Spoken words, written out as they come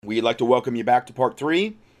We'd like to welcome you back to part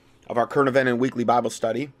 3 of our current event and weekly Bible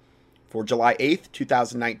study for July 8th,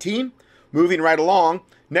 2019. Moving right along,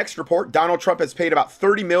 next report, Donald Trump has paid about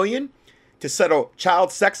 $30 million to settle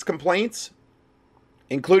child sex complaints,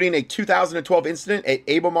 including a 2012 incident at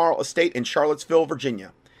Albemarle Estate in Charlottesville,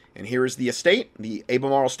 Virginia. And here is the estate, the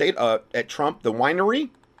Albemarle Estate at Trump, the winery.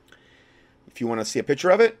 If you want to see a picture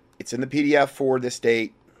of it, it's in the PDF for this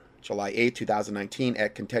date, July 8, 2019,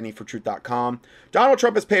 at contendingfortruth.com. Donald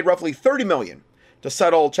Trump has paid roughly $30 million to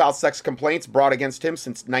settle child sex complaints brought against him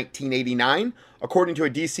since 1989. According to a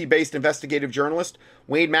DC-based investigative journalist,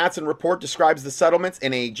 Wayne Madsen report describes the settlements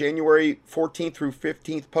in a January 14th through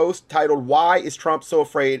 15th post titled, "Why is Trump so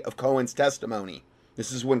afraid of Cohen's testimony?"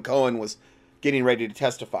 This is when Cohen was getting ready to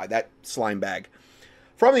testify, that slime bag.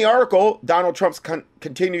 From the article, Donald Trump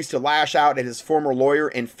continues to lash out at his former lawyer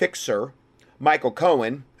and fixer, Michael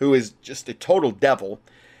Cohen, who is just a total devil,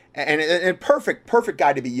 and a perfect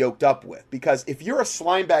guy to be yoked up with. Because if you're a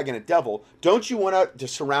slime bag and a devil, don't you want to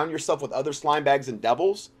surround yourself with other slime bags and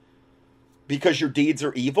devils? Because your deeds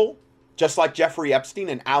are evil? Just like Jeffrey Epstein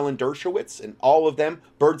and Alan Dershowitz and all of them,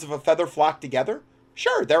 birds of a feather flock together?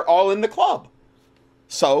 Sure, they're all in the club.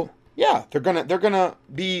 So, yeah, they're gonna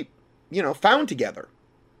be, found together.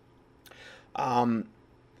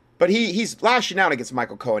 But he's lashing out against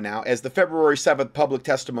Michael Cohen now as the February 7th public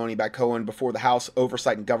testimony by Cohen before the House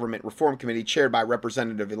Oversight and Government Reform Committee, chaired by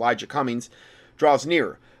Representative Elijah Cummings, draws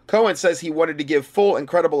near. Cohen says he wanted to give full and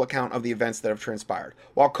credible account of the events that have transpired.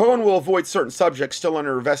 While Cohen will avoid certain subjects still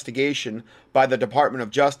under investigation by the Department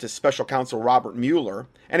of Justice Special Counsel Robert Mueller,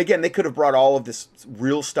 and again, they could have brought all of this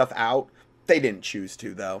real stuff out. They didn't choose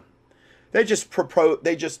to, though. They just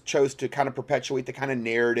chose to kind of perpetuate the kind of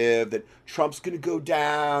narrative that Trump's going to go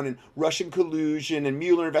down and Russian collusion and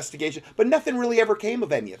Mueller investigation, but nothing really ever came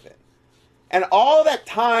of any of it. And all that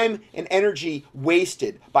time and energy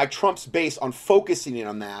wasted by Trump's base on focusing in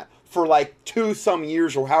on that for like 2 some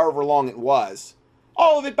years or however long it was,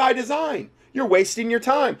 all of it by design. You're wasting your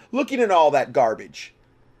time looking at all that garbage.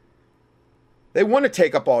 They want to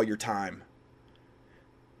take up all your time.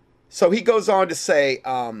 So he goes on to say,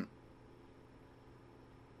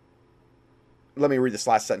 let me read this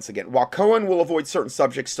last sentence again. While Cohen will avoid certain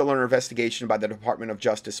subjects still under investigation by the Department of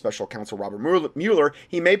Justice Special Counsel Robert Mueller,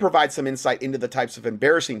 he may provide some insight into the types of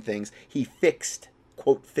embarrassing things he fixed,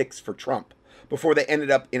 quote, fixed for Trump, before they ended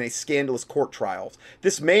up in a scandalous court trials.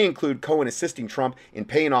 This may include Cohen assisting Trump in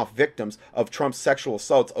paying off victims of Trump's sexual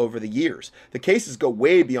assaults over the years. The cases go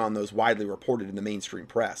way beyond those widely reported in the mainstream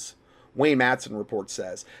press. Wayne Madsen report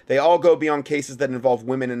says they all go beyond cases that involve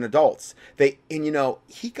women and adults.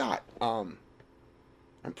 He got,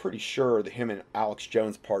 I'm pretty sure that him and Alex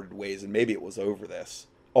Jones parted ways, and maybe it was over this,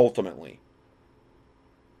 ultimately.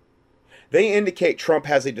 They indicate Trump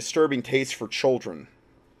has a disturbing taste for children.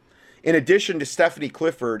 In addition to Stephanie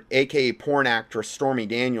Clifford, aka porn actress Stormy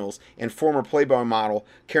Daniels, and former Playboy model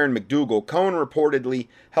Karen McDougal, Cohen reportedly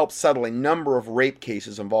helped settle a number of rape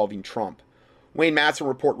cases involving Trump. Wayne Madsen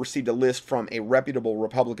report received a list from a reputable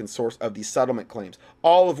Republican source of these settlement claims,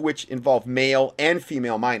 all of which involve male and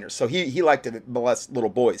female minors. So he liked to molest little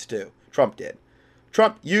boys too. Trump did.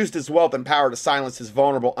 Trump used his wealth and power to silence his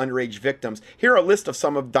vulnerable underage victims. Here are a list of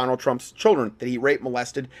some of Donald Trump's children that he raped,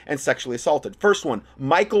 molested, and sexually assaulted. First one,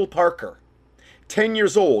 Michael Parker. 10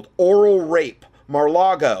 years old, oral rape,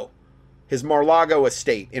 Mar-a-Lago. His Mar-a-Lago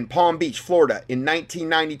estate in Palm Beach, Florida in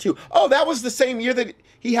 1992. Oh, that was the same year that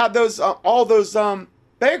he had all those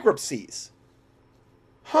bankruptcies.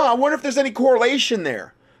 I wonder if there's any correlation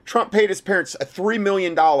there. Trump paid his parents a $3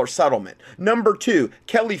 million settlement. Number 2,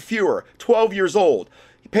 Kelly Feuer, 12 years old.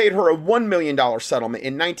 He paid her a $1 million settlement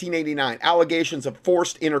in 1989. Allegations of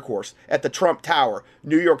forced intercourse at the Trump Tower,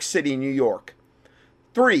 New York City, New York.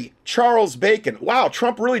 3, Charles Bacon. Wow,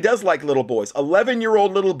 Trump really does like little boys.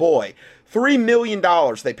 11-year-old little boy. $3 million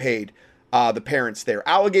they paid the parents there.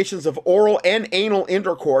 Allegations of oral and anal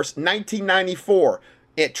intercourse, 1994,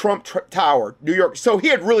 at Trump Tower, New York. So he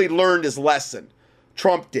had really learned his lesson.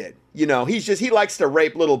 Trump did. He likes to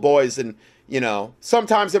rape little boys and,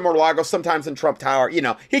 sometimes in Mar-a-Lago, sometimes in Trump Tower.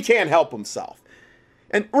 He can't help himself.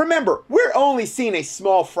 And remember, we're only seeing a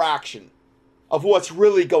small fraction of what's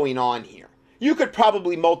really going on here. You could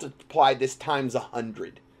probably multiply this times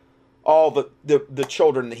 100. All the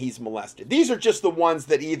children that he's molested. These are just the ones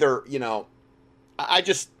that either, I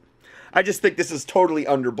just think this is totally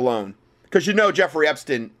underblown. Because Jeffrey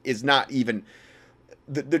Epstein is not even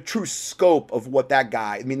the true scope of what that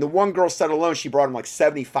guy, the one girl said alone, she brought him like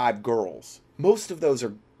 75 girls. Most of those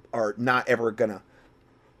are not ever gonna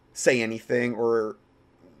say anything, or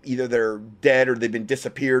either they're dead or they've been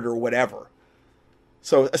disappeared or whatever.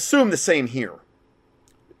 So assume the same here.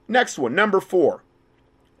 Next one, number 4.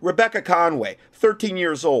 Rebecca Conway, 13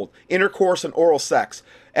 years old, intercourse and oral sex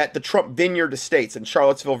at the Trump Vineyard Estates in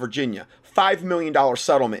Charlottesville, Virginia. $5 million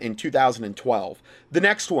settlement in 2012. The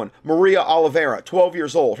next one, Maria Oliveira, 12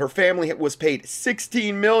 years old. Her family was paid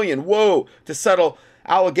 $16 million, whoa, to settle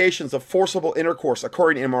allegations of forcible intercourse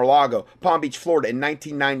occurring in Mar-a-Lago, Palm Beach, Florida in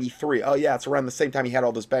 1993. Oh yeah, it's around the same time he had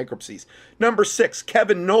all those bankruptcies. Number 6,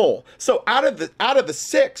 Kevin Knoll. So out of the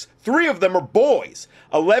 6, 3 of them are boys.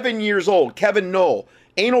 11 years old, Kevin Knoll.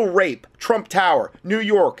 Anal rape, Trump Tower, New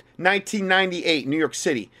York, 1998, New York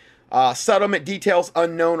City. Settlement details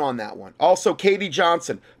unknown on that one. Also, Katie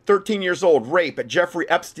Johnson, 13 years old, rape at Jeffrey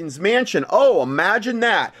Epstein's mansion. Oh, imagine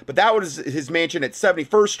that. But that was his mansion at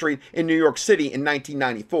 71st Street in New York City in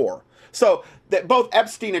 1994. So that both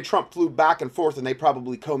Epstein and Trump flew back and forth, and they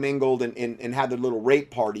probably commingled and had their little rape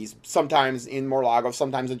parties, sometimes in Mar-a-Lago,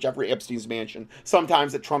 sometimes at Jeffrey Epstein's mansion,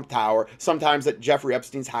 sometimes at Trump Tower, sometimes at Jeffrey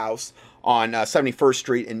Epstein's house on 71st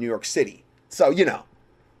Street in New York City. So, you know,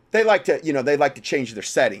 they like to change their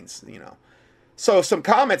settings, you know. So some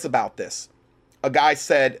comments about this. A guy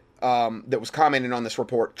said, that was commenting on this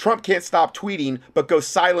report, Trump can't stop tweeting but goes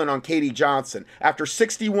silent on Katie Johnson. After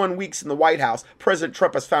 61 weeks in the White House, President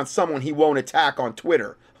Trump has found someone he won't attack on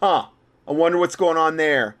Twitter. Huh. I wonder what's going on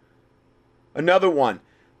there. Another one.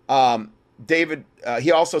 David,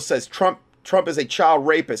 he also says, Trump is a child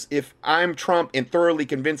rapist. If I'm Trump and thoroughly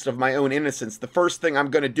convinced of my own innocence, the first thing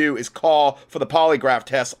I'm going to do is call for the polygraph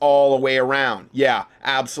test all the way around. Yeah,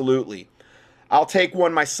 absolutely. I'll take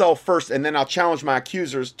one myself first, and then I'll challenge my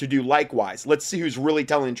accusers to do likewise. Let's see who's really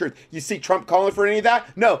telling the truth. You see Trump calling for any of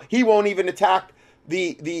that? No, he won't even attack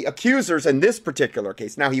the accusers in this particular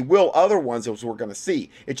case. Now, he will other ones, as we're going to see.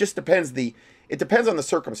 It just depends it depends on the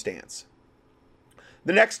circumstance.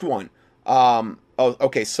 The next one. Then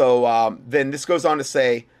this goes on to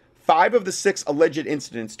say, 5 of the 6 alleged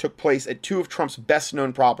incidents took place at 2 of Trump's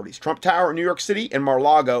best-known properties, Trump Tower in New York City and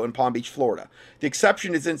Mar-a-Lago in Palm Beach, Florida. The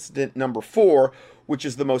exception is incident number 4, which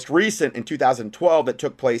is the most recent in 2012 that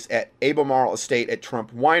took place at Albemarle Estate at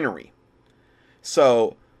Trump Winery.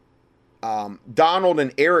 So, Donald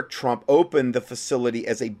and Eric Trump opened the facility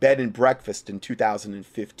as a bed and breakfast in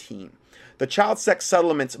 2015. The child sex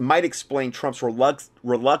settlements might explain Trump's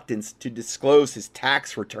reluctance to disclose his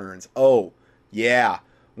tax returns. Oh, yeah,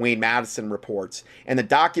 Wayne Madison reports. And the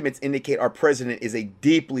documents indicate our president is a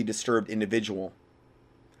deeply disturbed individual.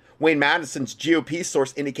 Wayne Madison's GOP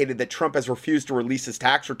source indicated that Trump has refused to release his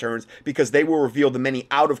tax returns because they will reveal the many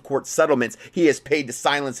out-of-court settlements he has paid to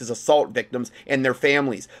silence his assault victims and their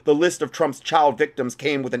families. The list of Trump's child victims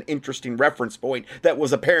came with an interesting reference point that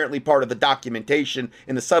was apparently part of the documentation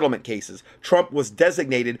in the settlement cases. Trump was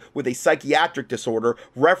designated with a psychiatric disorder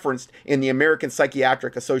referenced in the American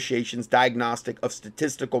Psychiatric Association's Diagnostic of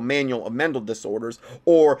Statistical Manual of Mental Disorders,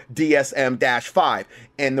 or DSM-5.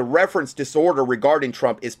 And the reference disorder regarding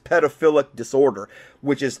Trump is pedophilic disorder,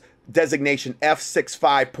 which is designation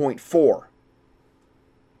F65.4.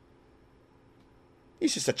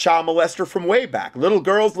 He's just a child molester from way back. Little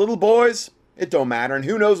girls, little boys, it don't matter. And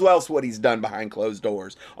who knows else what he's done behind closed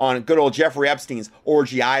doors on good old Jeffrey Epstein's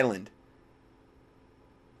Orgy Island.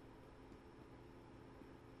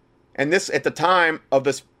 And this, at the time of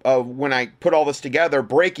this, when I put all this together,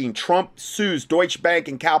 breaking, Trump sues Deutsche Bank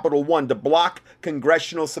and Capital One to block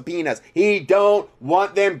congressional subpoenas. He don't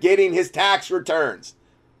want them getting his tax returns.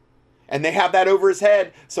 And they have that over his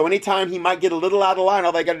head. So anytime he might get a little out of line,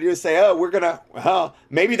 all they got to do is say, oh,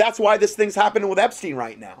 maybe that's why this thing's happening with Epstein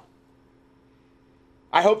right now.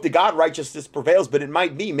 I hope to God righteousness prevails, but it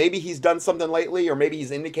might be. Maybe he's done something lately, or maybe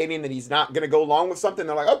he's indicating that he's not going to go along with something.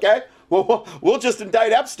 They're like, okay, well, we'll just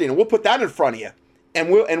indict Epstein, and we'll put that in front of you,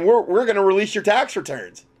 and we're going to release your tax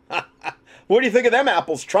returns. What do you think of them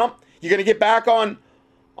apples, Trump? You going to get back on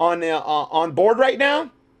board right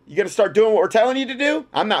now? You going to start doing what we're telling you to do?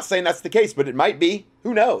 I'm not saying that's the case, but it might be.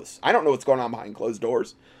 Who knows? I don't know what's going on behind closed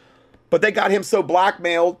doors. But they got him so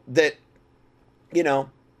blackmailed that, you know.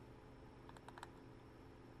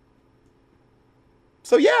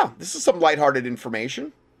 So yeah, this is some lighthearted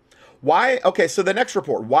information. Why? Okay, so the next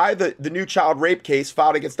report. Why the new child rape case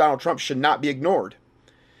filed against Donald Trump should not be ignored.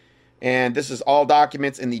 And this is all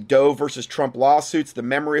documents in the Doe versus Trump lawsuits, the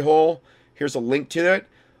memory hole. Here's a link to it.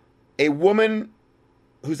 A woman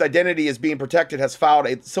whose identity is being protected has filed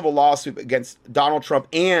a civil lawsuit against Donald Trump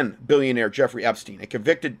and billionaire Jeffrey Epstein, a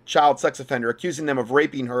convicted child sex offender, accusing them of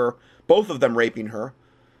raping her, both of them raping her,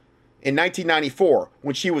 in 1994,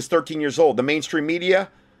 when she was 13 years old. The mainstream media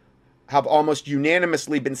have almost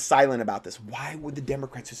unanimously been silent about this. Why would the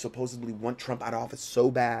Democrats, who supposedly want Trump out of office so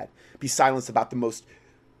bad, be silenced about the most,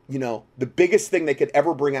 the biggest thing they could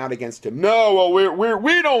ever bring out against him. No, well,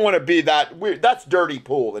 we don't want to be that. That's dirty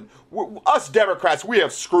pool. And us Democrats, we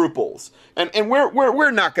have scruples, and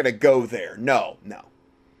we're not going to go there. No.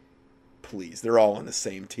 Please, they're all on the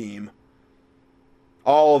same team.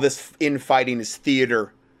 All of this infighting is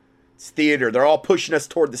theater. It's theater. They're all pushing us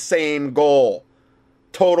toward the same goal.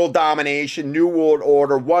 Total domination, new world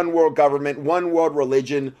order, one world government, one world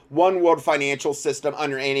religion, one world financial system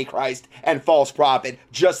under Antichrist and false prophet,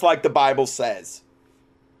 just like the Bible says.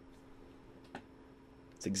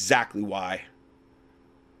 That's exactly why.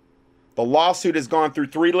 The lawsuit has gone through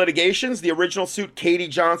 3 litigations. The original suit, Katie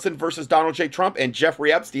Johnson versus Donald J. Trump and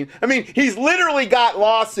Jeffrey Epstein. I mean, he's literally got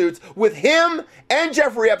lawsuits with him and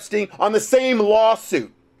Jeffrey Epstein on the same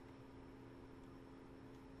lawsuit.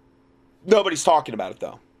 Nobody's talking about it,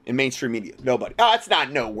 though, in mainstream media. Nobody. Oh, that's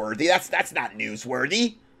not noteworthy. That's not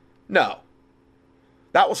newsworthy. No.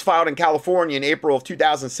 That was filed in California in April of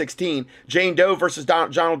 2016. Jane Doe versus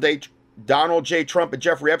Donald J. Trump and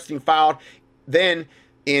Jeffrey Epstein filed then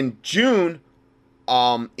in June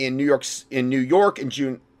in New York in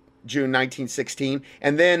June 1916,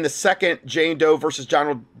 and then the second Jane Doe versus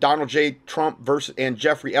Donald J. Trump versus and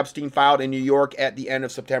Jeffrey Epstein filed in New York at the end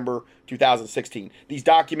of September 2016. These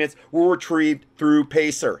documents were retrieved through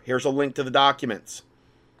Pacer. Here's a link to the documents.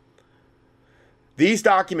 These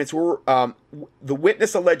documents were the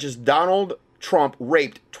witness alleges Donald Trump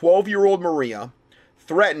raped 12-year-old Maria,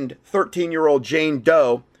 threatened 13-year-old Jane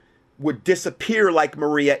Doe would disappear like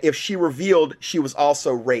Maria if she revealed she was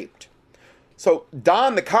also raped. So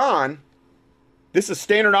Don the Con, this is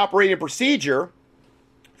standard operating procedure,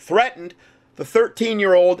 threatened the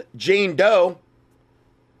 13-year-old Jane Doe,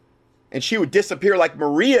 and she would disappear like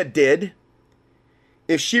Maria did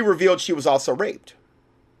if she revealed she was also raped.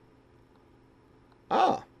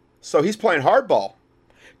 So he's playing hardball.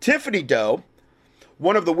 Tiffany Doe,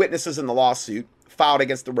 one of the witnesses in the lawsuit filed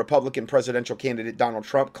against the Republican presidential candidate Donald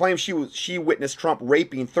Trump, claims she witnessed Trump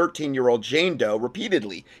raping 13-year-old Jane Doe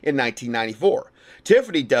repeatedly in 1994.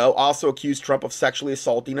 Tiffany Doe also accused Trump of sexually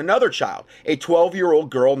assaulting another child, a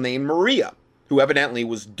 12-year-old girl named Maria, who evidently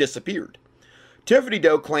was disappeared. Tiffany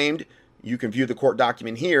Doe claimed, you can view the court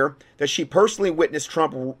document here, that she personally witnessed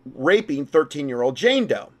Trump raping 13-year-old Jane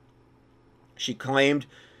Doe. She claimed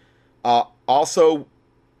she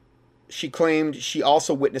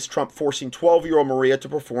also witnessed Trump forcing 12-year-old Maria to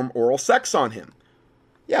perform oral sex on him.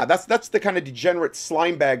 Yeah, that's the kind of degenerate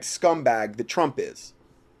slimebag scumbag that Trump is.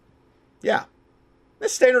 Yeah.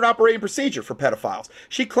 That's standard operating procedure for pedophiles.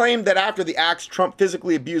 She claimed that after the acts, Trump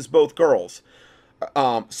physically abused both girls.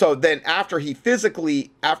 So then after he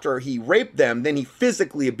raped them, then he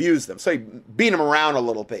physically abused them. So he beat them around a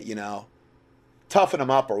little bit, toughen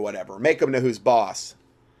them up or whatever, make them know who's boss.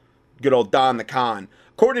 Good old Don the Con.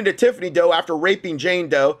 According to Tiffany Doe, after raping Jane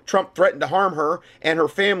Doe, Trump threatened to harm her and her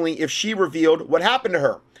family if she revealed what happened to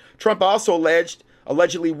her. Trump also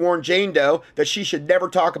allegedly warned Jane Doe that she should never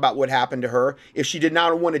talk about what happened to her if she did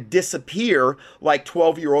not want to disappear like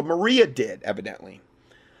 12-year-old Maria did, evidently.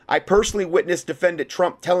 I personally witnessed defendant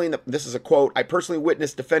Trump telling this is a quote, I personally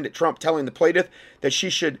witnessed defendant Trump telling the plaintiff that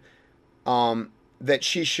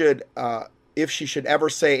if she should ever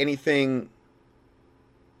say anything,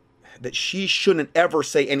 that she shouldn't ever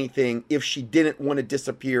say anything if she didn't want to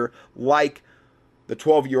disappear like the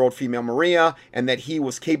 12-year-old female Maria, and that he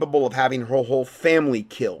was capable of having her whole family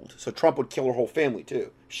killed. So Trump would kill her whole family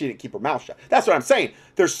too. She didn't keep her mouth shut. That's what I'm saying.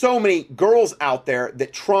 There's so many girls out there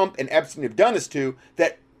that Trump and Epstein have done this to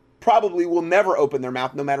that probably will never open their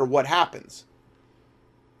mouth no matter what happens.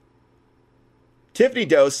 Tiffany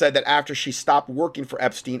Doe said that after she stopped working for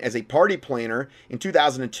Epstein as a party planner in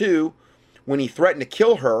 2002, when he threatened to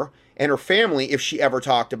kill her and her family if she ever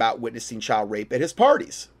talked about witnessing child rape at his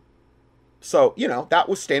parties. So, that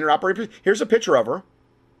was standard operating. Here's a picture of her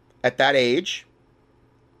at that age.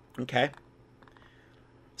 Okay.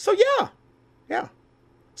 So, yeah.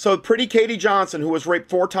 So, pretty Katie Johnson, who was raped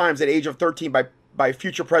 4 times at age of 13 by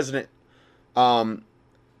future president, by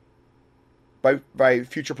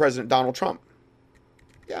future President Donald Trump.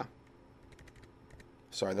 Yeah.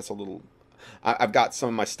 Sorry, that's a little... I've got some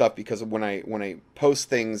of my stuff because when I post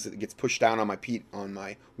things, it gets pushed down on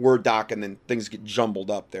my Word doc, and then things get jumbled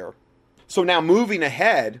up there. So now moving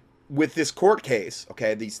ahead with this court case,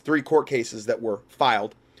 okay, these 3 court cases that were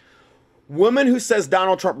filed. Woman who says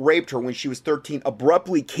Donald Trump raped her when she was 13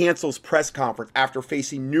 abruptly cancels press conference after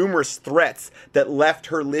facing numerous threats that left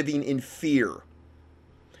her living in fear.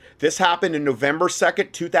 This happened in November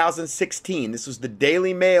 2nd, 2016. This was the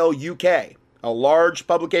Daily Mail UK, a large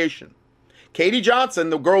publication. Katie Johnson,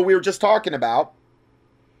 the girl we were just talking about,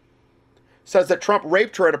 says that Trump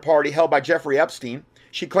raped her at a party held by Jeffrey Epstein.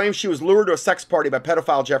 She claims she was lured to a sex party by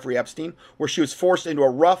pedophile Jeffrey Epstein, where she was forced into a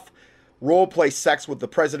rough role-play sex with the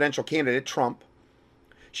presidential candidate, Trump.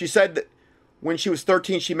 She said that when she was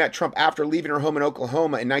 13, she met Trump after leaving her home in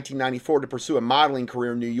Oklahoma in 1994 to pursue a modeling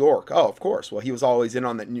career in New York. Oh, of course. Well, he was always in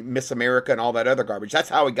on the Miss America and all that other garbage. That's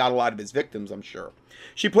how he got a lot of his victims, I'm sure.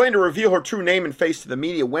 She planned to reveal her true name and face to the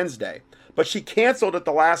media Wednesday, but she canceled at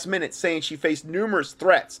the last minute, saying she faced numerous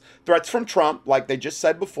threats. Threats from Trump, like they just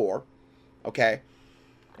said before. Okay.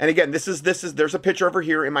 And again, there's a picture of her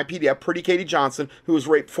here in my PDF, Pretty Katie Johnson, who was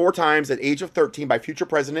raped 4 times at age of 13 by future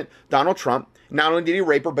President Donald Trump. Not only did he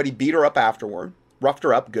rape her, but he beat her up afterward. Roughed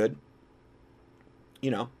her up good. You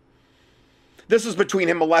know. This is between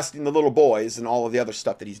him molesting the little boys and all of the other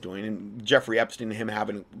stuff that he's doing, and Jeffrey Epstein and him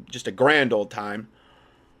having just a grand old time.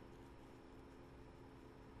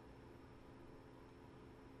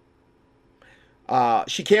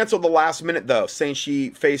 She canceled the last minute, though, saying she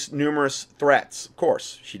faced numerous threats. Of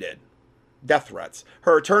course, she did. Death threats.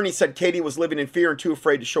 Her attorney said Katie was living in fear and too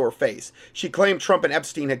afraid to show her face. She claimed Trump and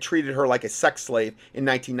Epstein had treated her like a sex slave in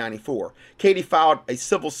 1994. Katie filed a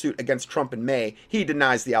civil suit against Trump in May. He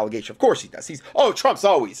denies the allegation. Of course he does. Trump's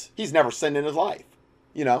always. He's never sinned in his life.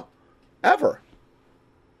 You know? Ever.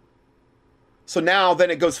 So now,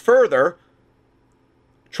 then it goes further.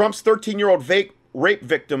 Trump's 13-year-old rape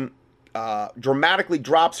victim dramatically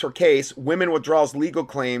drops her case. Women withdraws legal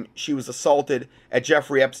claim she was assaulted at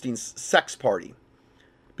Jeffrey Epstein's sex party,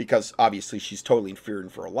 because obviously she's totally fearing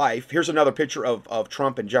for her life. Here's another picture of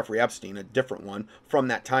Trump and Jeffrey Epstein, a different one from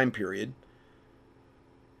that time period.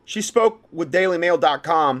 She spoke with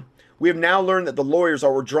DailyMail.com. We have now learned that the lawyers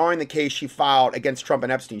are withdrawing the case she filed against Trump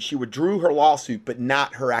and Epstein. She withdrew her lawsuit, but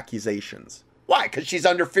not her accusations. Why? Because she's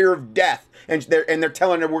under fear of death, and they're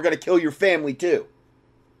telling her, we're going to kill your family too.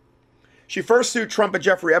 She first sued Trump and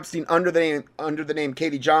Jeffrey Epstein under the name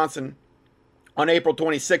Katie Johnson on April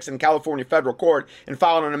 26 in California federal court, and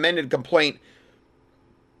filed an amended complaint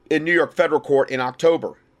in New York federal court in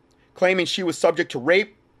October, claiming she was subject to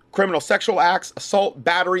rape, criminal sexual acts, assault,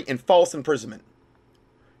 battery, and false imprisonment.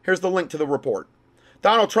 Here's the link to the report.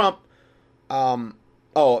 Donald Trump,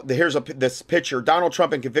 this picture. Donald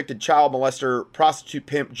Trump and convicted child molester, prostitute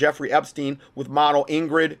pimp Jeffrey Epstein with model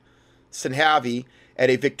Ingrid Sinhavi at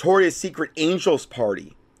a Victoria's Secret Angels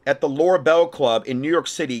party at the Laura Bell Club in New York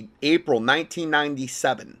City, April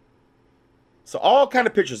 1997. So all kind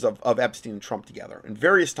of pictures of Epstein and Trump together in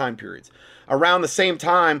various time periods, around the same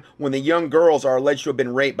time when the young girls are alleged to have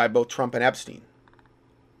been raped by both Trump and Epstein.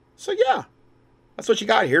 So yeah, that's what you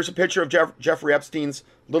got. Here's a picture of Jeffrey Epstein's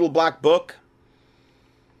little black book.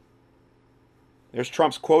 There's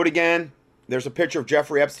Trump's quote again. There's a picture of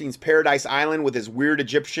Jeffrey Epstein's Paradise Island with his weird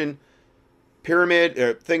Egyptian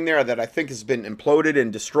pyramid thing there that I think has been imploded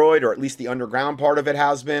and destroyed, or at least the underground part of it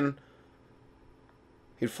has been.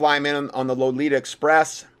 He'd fly him in on the Lolita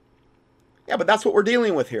Express. Yeah, but that's what we're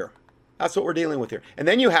dealing with here. That's what we're dealing with here. And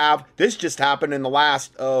then you have, this just happened in the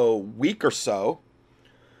last week or so,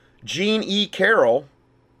 Jean E. Carroll,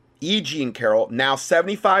 Jean Carroll, now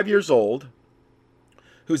 75 years old,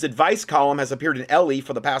 whose advice column has appeared in Elle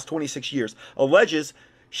for the past 26 years, alleges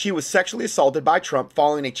she was sexually assaulted by Trump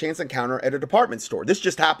following a chance encounter at a department store. This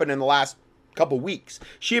just happened in the last couple weeks.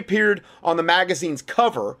 She appeared on the magazine's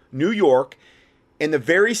cover, New York, in the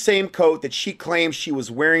very same coat that she claims she was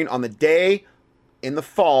wearing on the day in the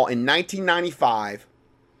fall in 1995,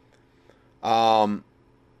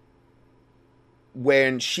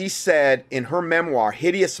 when she said in her memoir,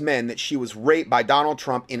 Hideous Men, that she was raped by Donald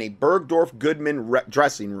Trump in a Bergdorf Goodman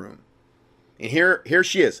dressing room. And here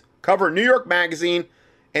she is, cover New York Magazine.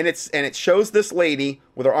 And it shows this lady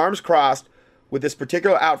with her arms crossed with this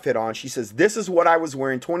particular outfit on. She says, this is what I was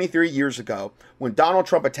wearing 23 years ago when Donald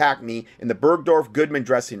Trump attacked me in the Bergdorf Goodman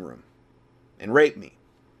dressing room and raped me.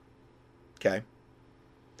 Okay.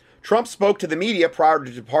 Trump spoke to the media prior to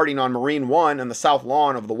departing on Marine One on the South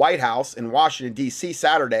Lawn of the White House in Washington, D.C.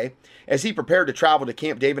 Saturday as he prepared to travel to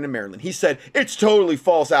Camp David in Maryland. He said, it's totally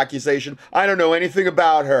false accusation. I don't know anything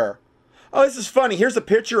about her. Oh, this is funny. Here's a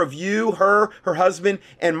picture of you, her husband,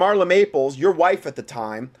 and Marla Maples, your wife at the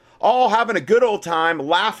time, all having a good old time,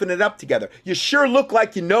 laughing it up together. You sure look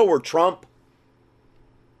like you know her, Trump.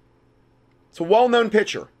 It's a well-known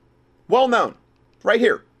picture. Well-known. Right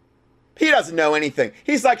here. He doesn't know anything.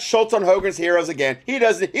 He's like Schultz on Hogan's Heroes again. He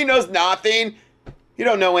knows nothing. You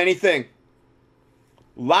don't know anything.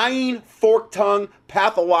 Lying, fork-tongued,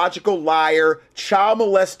 pathological liar,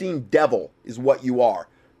 child-molesting devil is what you are.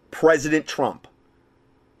 President Trump.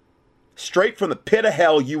 Straight from the pit of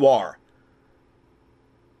hell you are.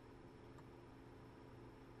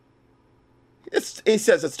 He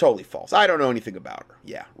says it's totally false. I don't know anything about her.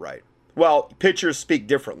 Yeah, right. Well, pictures speak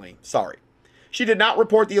differently. Sorry. She did not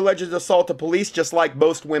report the alleged assault to police, just like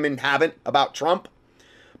most women haven't about Trump,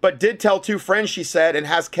 but did tell two friends, she said, and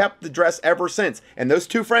has kept the dress ever since. And those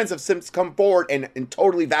two friends have since come forward and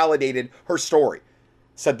totally validated her story.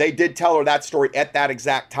 Said they did tell her that story at that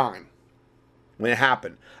exact time when it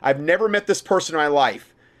happened. I've never met this person in my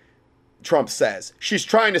life, Trump says. She's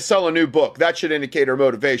trying to sell a new book. That should indicate her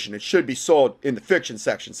motivation. It should be sold in the fiction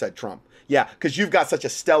section, said Trump. Yeah, because you've got such a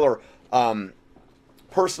stellar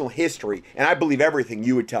personal history, and I believe everything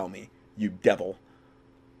you would tell me, you devil.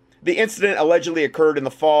 The incident allegedly occurred in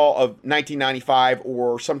the fall of 1995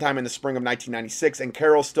 or sometime in the spring of 1996, and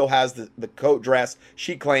Carol still has the coat dress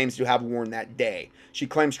she claims to have worn that day. She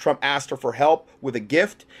claims Trump asked her for help with a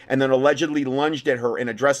gift and then allegedly lunged at her in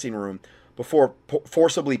a dressing room before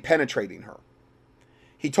forcibly penetrating her.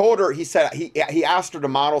 He told her, he said, he asked her to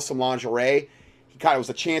model some lingerie. It was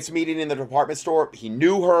a chance meeting in the department store. He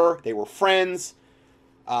knew her. They were friends.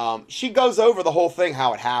 She goes over the whole thing,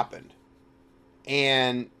 how it happened.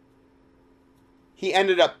 And he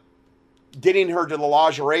ended up getting her to the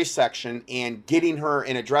lingerie section and getting her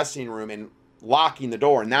in a dressing room and locking the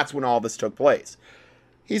door. And that's when all this took place.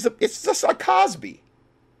 It's just like Cosby.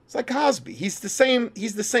 It's like Cosby. He's the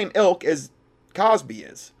same ilk as Cosby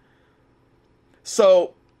is.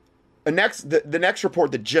 So the next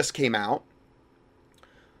report that just came out,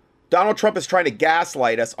 Donald Trump is trying to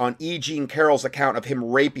gaslight us on E. Jean Carroll's account of him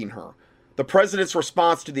raping her. The president's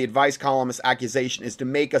response to the advice columnist's accusation is to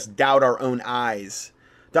make us doubt our own eyes.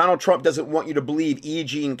 Donald Trump doesn't want you to believe E.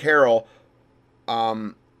 Jean Carroll.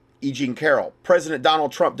 President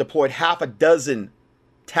Donald Trump deployed half a dozen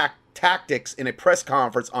tactics in a press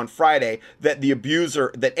conference on Friday that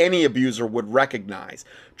any abuser would recognize.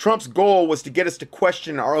 Trump's goal was to get us to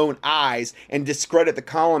question our own eyes and discredit the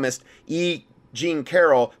columnist E. Jean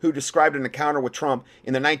Carroll, who described an encounter with Trump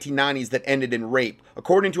in the 1990s that ended in rape.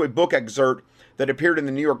 According to a book excerpt that appeared in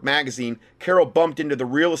the New York Magazine, Carroll bumped into the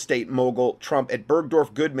real estate mogul Trump at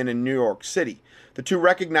Bergdorf Goodman in New York City. The two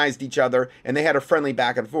recognized each other and they had a friendly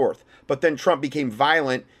back and forth. But then Trump became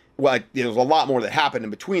violent. Well, there was a lot more that happened in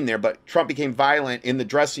between there, but Trump became violent in the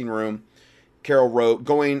dressing room, Carroll wrote,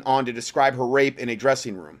 going on to describe her rape in a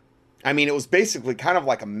dressing room. I mean, it was basically kind of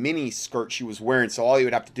like a mini skirt she was wearing, so all you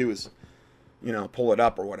would have to do is pull it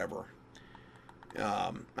up or whatever.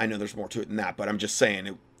 I know there's more to it than that, but I'm just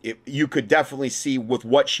saying, you could definitely see with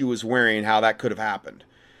what she was wearing how that could have happened.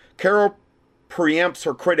 Carroll preempts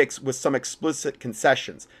her critics with some explicit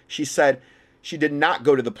concessions. She said she did not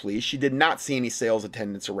go to the police. She did not see any sales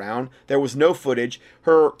attendants around. There was no footage.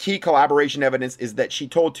 Her key collaboration evidence is that she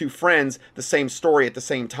told two friends the same story at the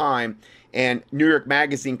same time, and New York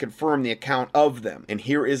Magazine confirmed the account of them. And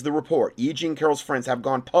here is the report. E. Jean Carroll's friends have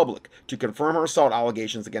gone public to confirm her assault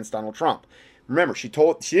allegations against Donald Trump. Remember, she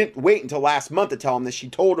didn't wait until last month to tell him this. She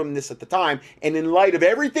told him this at the time. And in light of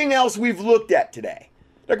everything else we've looked at today.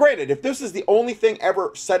 Now, granted, if this is the only thing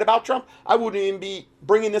ever said about Trump, I wouldn't even be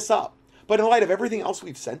bringing this up. But in light of everything else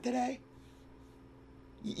we've said today,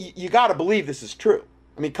 you got to believe this is true.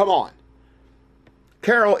 I mean, come on.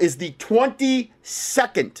 Carroll is the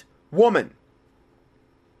 22nd woman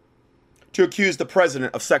to accuse the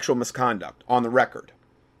president of sexual misconduct on the record.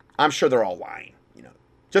 I'm sure they're all lying,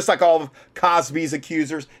 just like all of Cosby's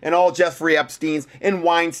accusers and all Jeffrey Epstein's and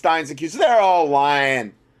Weinstein's accusers. They're all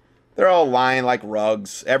lying. They're all lying like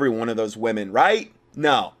rugs. Every one of those women, right?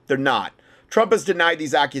 No, they're not. Trump has denied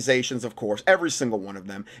these accusations, of course, every single one of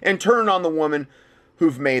them, and turned on the women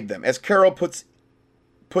who've made them. As Carroll puts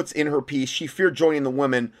in her piece, she feared joining the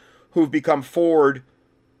women who've come forward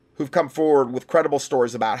with credible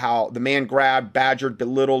stories about how the man grabbed, badgered,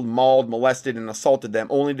 belittled, mauled, molested, and assaulted them,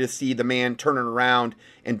 only to see the man turn it around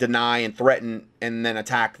and deny and threaten and then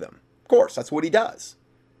attack them. Of course, that's what he does.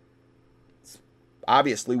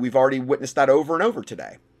 Obviously, we've already witnessed that over and over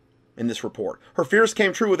today in this report. Her fears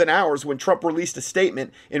came true within hours when Trump released a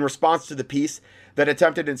statement in response to the piece that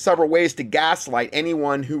attempted in several ways to gaslight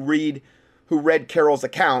anyone who read Carroll's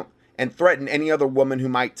account and threaten any other woman who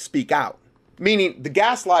might speak out. Meaning, the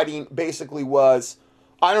gaslighting basically was,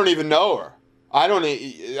 I don't even know her. I don't,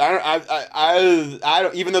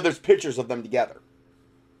 even though there's pictures of them together.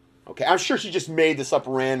 Okay, I'm sure she just made this up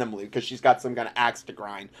randomly because she's got some kind of axe to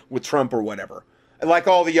grind with Trump or whatever. Like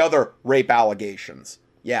all the other rape allegations.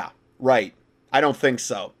 Yeah, right. I don't think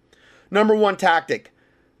so. Number one tactic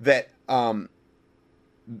that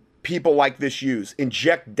people like this use,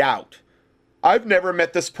 inject doubt. I've never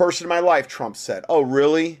met this person in my life, Trump said. Oh,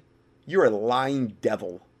 really? You're a lying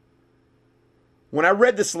devil. When I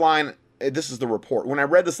read this line, this is the report. When I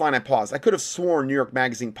read this line, I paused. I could have sworn New York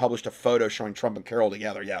Magazine published a photo showing Trump and Carroll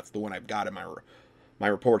together. Yeah, it's the one I've got in my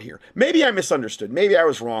report here. Maybe I misunderstood. Maybe I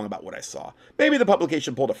was wrong about what I saw. Maybe the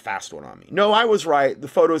publication pulled a fast one on me. No, I was right. The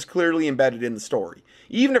photo is clearly embedded in the story.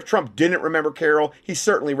 Even if Trump didn't remember Carol, he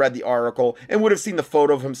certainly read the article and would have seen the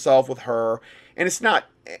photo of himself with her. And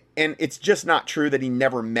it's just not true that he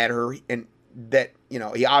never met her and that,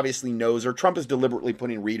 he obviously knows her. Trump is deliberately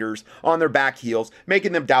putting readers on their back heels,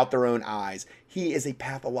 making them doubt their own eyes. He is a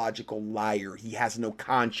pathological liar. He has no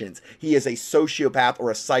conscience. He is a sociopath or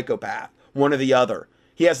a psychopath, one or the other.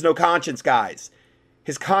 He has no conscience, guys.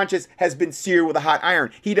 His conscience has been seared with a hot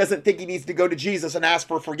iron. He doesn't think he needs to go to Jesus and ask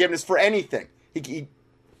for forgiveness for anything.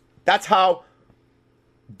 That's how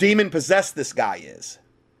demon-possessed this guy is.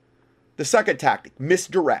 The second tactic,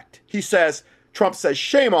 misdirect. Trump says,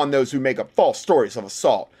 shame on those who make up false stories of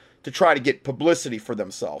assault to try to get publicity for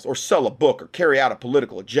themselves or sell a book or carry out a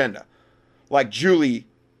political agenda. Like Julie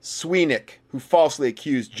Sweeney, who falsely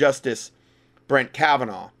accused Justice Brett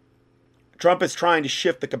Kavanaugh. Trump is trying to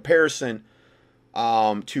shift the comparison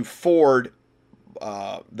to Ford,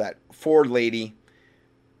 that Ford lady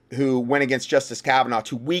who went against Justice Kavanaugh,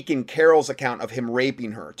 to weaken Carol's account of him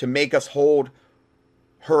raping her, to make us hold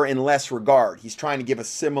her in less regard. He's trying to give a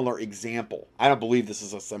similar example. I don't believe this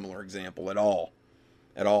is a similar example at all.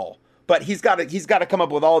 At all. But he's got to come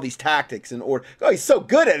up with all these tactics in order. Oh, he's so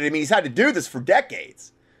good at it. I mean, he's had to do this for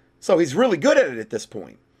decades. So he's really good at it at this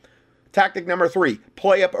point. Tactic number 3,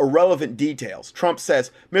 play up irrelevant details. Trump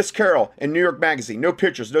says, Miss Carol in New York Magazine, no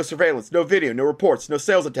pictures, no surveillance, no video, no reports, no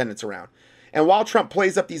sales attendants around. And while Trump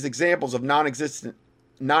plays up these examples of non-existent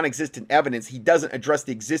evidence, he doesn't address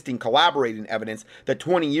the existing collaborating evidence that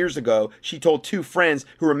 20 years ago she told 2 friends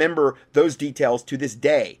who remember those details to this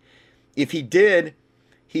day. If he did,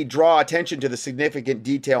 he'd draw attention to the significant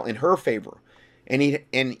detail in her favor. And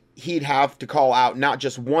he'd have to call out not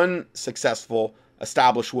just one successful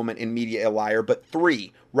established woman in media a liar, but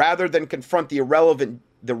 3. Rather than confront the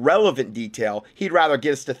relevant detail, he'd rather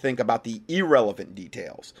get us to think about the irrelevant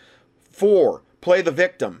details. 4, play the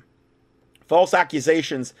victim. False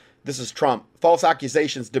accusations, this is Trump, false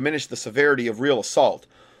accusations diminish the severity of real assault.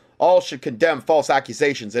 All should condemn false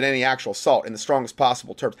accusations and any actual assault in the strongest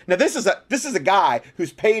possible terms. Now, this is a guy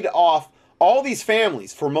who's paid off all these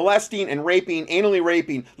families for molesting and raping, anally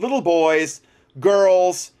raping little boys,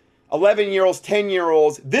 girls, 11-year-olds,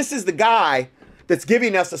 10-year-olds. This is the guy that's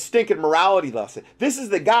giving us a stinking morality lesson. This is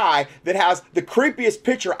the guy that has the creepiest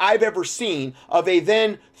picture I've ever seen of a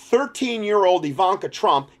then 13-year-old Ivanka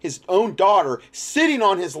Trump, his own daughter, sitting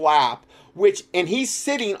on his lap, and he's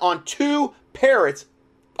sitting on 2 parrots,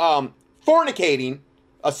 fornicating,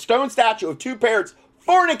 a stone statue of 2 parrots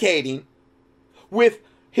fornicating, with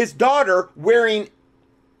his daughter wearing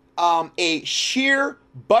a sheer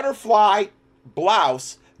butterfly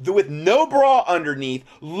blouse with no bra underneath,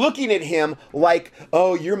 looking at him like,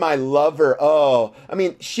 oh, you're my lover. Oh, I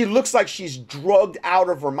mean, she looks like she's drugged out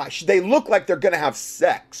of her mind. They look like they're going to have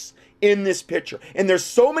sex in this picture. And there's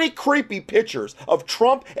so many creepy pictures of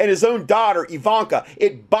Trump and his own daughter, Ivanka.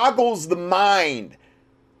 It boggles the mind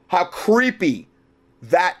how creepy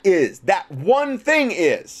that is. That one thing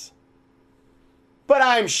is. But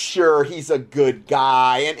I'm sure he's a good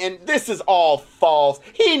guy, and this is all false.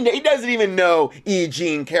 He doesn't even know E.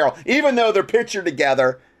 Jean Carroll, even though they're pictured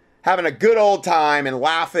together, having a good old time and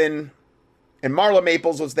laughing. And Marla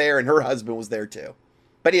Maples was there, and her husband was there too.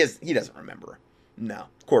 But he doesn't remember. No,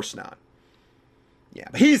 of course not. Yeah,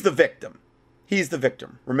 but he's the victim. He's the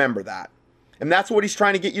victim. Remember that. And that's what he's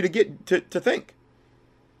trying to get you to think.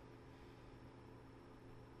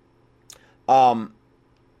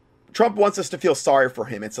 Trump wants us to feel sorry for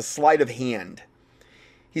him. It's a sleight of hand.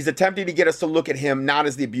 He's attempting to get us to look at him not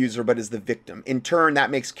as the abuser, but as the victim. In turn, that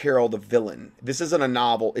makes Carol the villain. This isn't a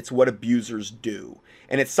novel. It's what abusers do.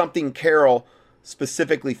 And it's something Carol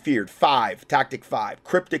specifically feared. 5, tactic 5,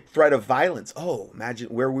 cryptic threat of violence. Oh, imagine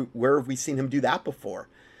where have we seen him do that before?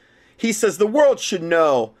 He says the world should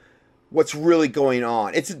know what's really going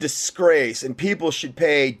on. It's a disgrace, and people should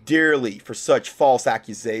pay dearly for such false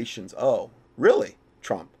accusations. Oh, really,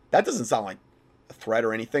 Trump? That doesn't sound like a threat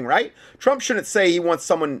or anything, right? Trump shouldn't say he wants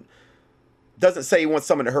someone, doesn't say he wants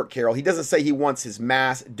someone to hurt Carol. He doesn't say he wants his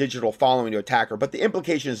mass digital following to attack her, but the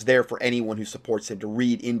implication is there for anyone who supports him to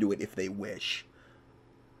read into it if they wish.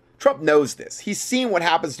 Trump knows this. He's seen what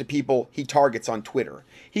happens to people he targets on Twitter.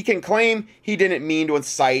 He can claim he didn't mean to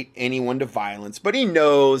incite anyone to violence, but he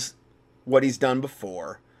knows what he's done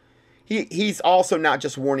before. He's also not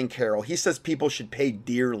just warning Carol. He says people should pay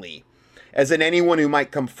dearly, as in anyone who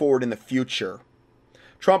might come forward in the future.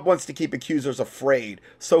 Trump wants to keep accusers afraid.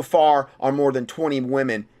 So far, on more than 20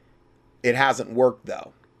 women, it hasn't worked,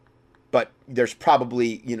 though. But there's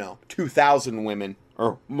probably, 2,000 women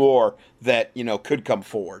or more that, could come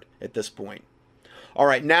forward at this point. All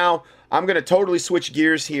right, now I'm going to totally switch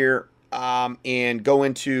gears here and go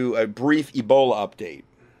into a brief Ebola update.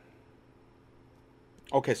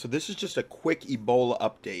 Okay, so this is just a quick Ebola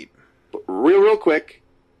update. Real quick,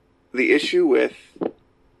 the issue with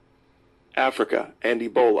Africa and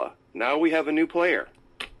Ebola. Now we have a new player.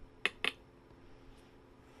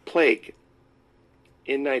 Plague.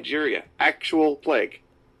 In Nigeria. Actual plague.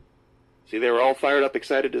 See, they were all fired up,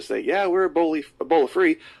 excited to say, yeah, we're Ebola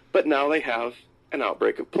free, but now they have an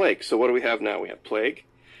outbreak of plague. So what do we have now? We have plague,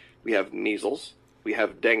 we have measles, we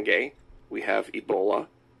have dengue, we have Ebola,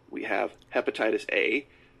 we have hepatitis A.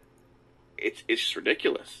 It's just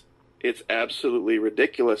ridiculous. It's absolutely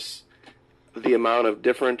ridiculous the amount of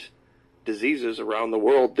different diseases around the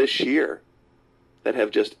world this year that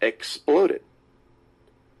have just exploded.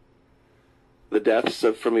 The deaths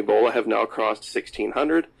from Ebola have now crossed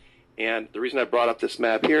 1,600. And the reason I brought up this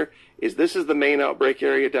map here is this is the main outbreak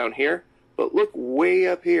area down here. But look way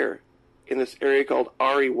up here in this area called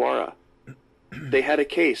Ariwara. They had a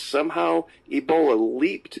case. Somehow Ebola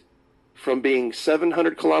leaped from being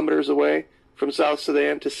 700 kilometers away from South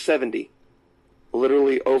Sudan to 70.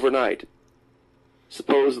 Literally overnight.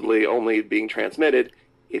 Supposedly only being transmitted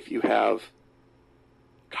if you have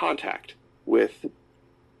contact with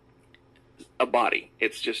a body.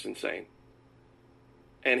 It's just insane.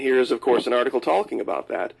 And here's, of course, an article talking about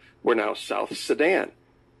that, where now South Sudan,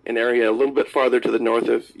 an area a little bit farther to the north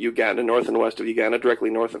of Uganda, north and west of Uganda,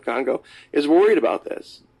 directly north of Congo, is worried about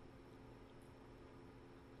this.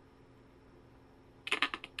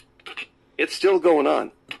 It's still going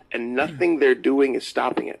on, and nothing they're doing is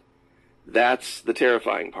stopping it. That's the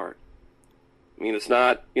terrifying part. I mean, it's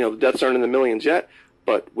not, the deaths aren't in the millions yet,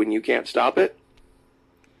 but when you can't stop it,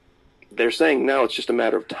 they're saying now it's just a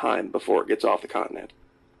matter of time before it gets off the continent.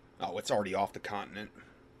 Oh, it's already off the continent.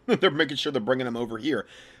 They're making sure they're bringing them over here,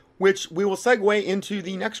 which we will segue into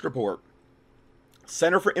the next report.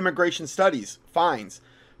 Center for Immigration Studies finds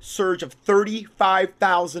surge of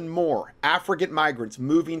 35,000 more African migrants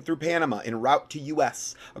moving through Panama en route to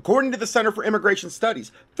U.S. According to the Center for Immigration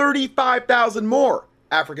Studies, 35,000 more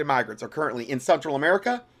African migrants are currently in Central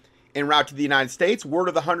America en route to the United States. Word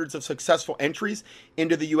of the hundreds of successful entries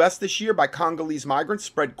into the U.S. this year by Congolese migrants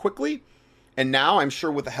spread quickly. And now, I'm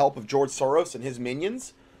sure with the help of George Soros and his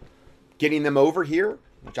minions, getting them over here,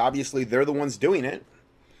 which obviously they're the ones doing it.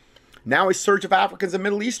 Now a surge of Africans and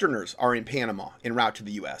Middle Easterners are in Panama en route to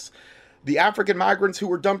the U.S. The African migrants who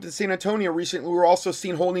were dumped in San Antonio recently were also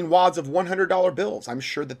seen holding wads of $100 bills. I'm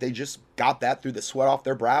sure that they just got that through the sweat off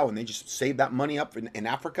their brow, and they just saved that money up in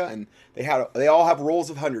Africa, and they all have rolls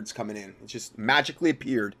of hundreds coming in. It just magically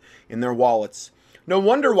appeared in their wallets. No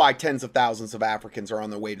wonder why tens of thousands of Africans are on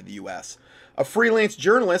their way to the U.S. A freelance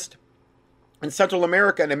journalist in Central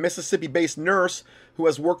America and a Mississippi-based nurse who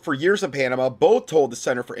has worked for years in Panama both told the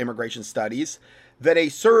Center for Immigration Studies that a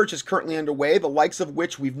surge is currently underway, the likes of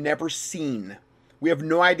which we've never seen. We have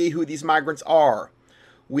no idea who these migrants are.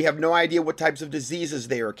 We have no idea what types of diseases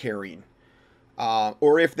they are carrying,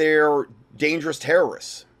 or if they're dangerous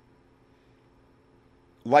terrorists.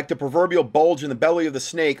 Like the proverbial bulge in the belly of the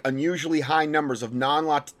snake, unusually high numbers of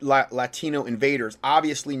non-Latino invaders,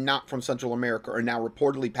 obviously not from Central America, are now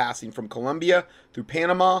reportedly passing from Colombia through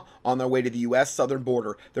Panama on their way to the U.S. southern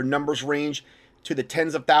border. Their numbers range to the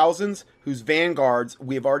tens of thousands, whose vanguards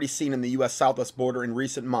we have already seen in the U.S. southwest border in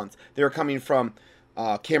recent months. They are coming from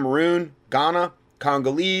Cameroon, Ghana,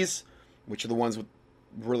 Congolese, which are the ones with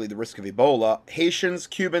really the risk of Ebola, Haitians,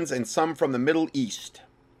 Cubans, and some from the Middle East.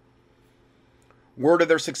 Word of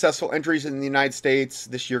their successful entries in the United States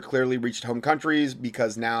this year clearly reached home countries,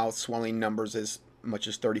 because now swelling numbers as much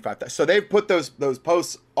as 35,000. So they've put those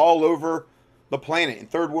posts all over the planet in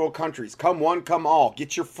third world countries. Come one, come all.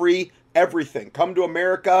 Get your free everything. Come to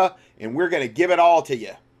America, and we're going to give it all to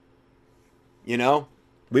you.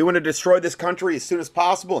 We want to destroy this country as soon as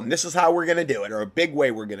possible, and this is how we're going to do it, or a big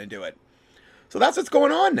way we're going to do it. So that's what's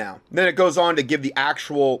going on now. Then it goes on to give the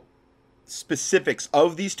actual specifics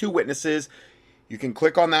of these two witnesses. You can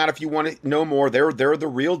click on that if you want to know more. They're the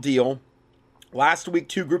real deal. Last week,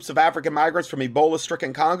 2 groups of African migrants from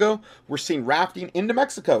Ebola-stricken Congo were seen rafting into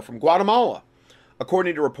Mexico from Guatemala.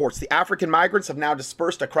 According to reports, the African migrants have now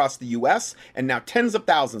dispersed across the U.S., and now tens of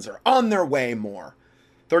thousands are on their way more.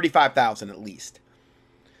 35,000 at least.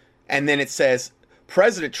 And then it says,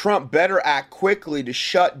 President Trump better act quickly to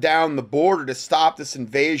shut down the border to stop this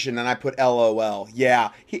invasion. And I put LOL. Yeah,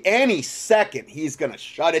 any second he's going to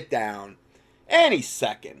shut it down. Any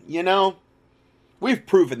second, We've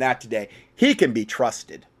proven that today. He can be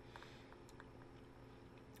trusted.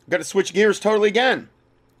 I'm going to switch gears totally again.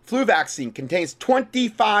 flu vaccine contains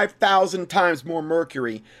 25,000 times more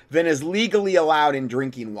mercury than is legally allowed in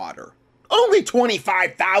drinking water. Only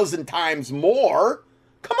 25,000 times more?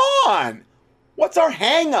 Come on! What's our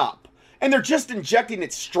hang up? And they're just injecting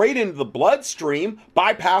it straight into the bloodstream,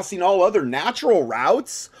 bypassing all other natural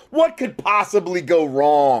routes? What could possibly go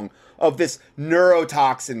wrong of this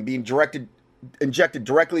neurotoxin being injected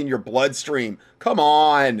directly in your bloodstream? Come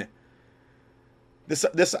on.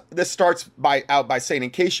 This starts out by saying,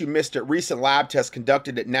 in case you missed it, recent lab tests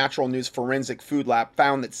conducted at Natural News Forensic Food Lab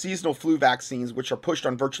found that seasonal flu vaccines, which are pushed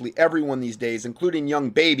on virtually everyone these days, including young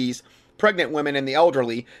babies, pregnant women, and the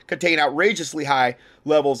elderly, contain outrageously high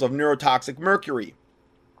levels of neurotoxic mercury.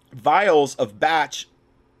 Vials of batch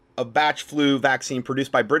flu vaccine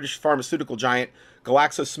produced by British pharmaceutical giant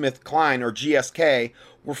GlaxoSmithKline, or GSK,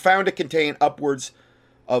 were found to contain upwards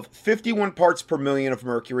of 51 parts per million of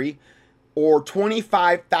mercury, or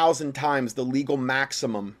 25,000 times the legal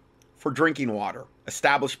maximum for drinking water,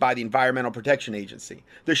 established by the Environmental Protection Agency.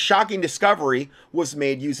 The shocking discovery was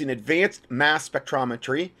made using advanced mass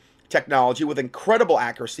spectrometry technology with incredible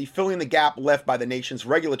accuracy, filling the gap left by the nation's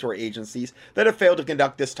regulatory agencies that have failed to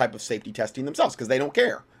conduct this type of safety testing themselves, because they don't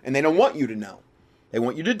care, and they don't want you to know. They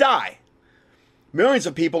want you to die. Millions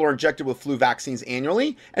of people are injected with flu vaccines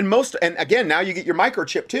annually, and again, now you get your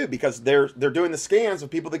microchip too, because they're doing the scans of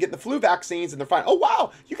people that get the flu vaccines, and they're finding, oh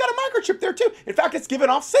wow, you got a microchip there too. In fact, it's giving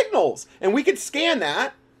off signals, and we could scan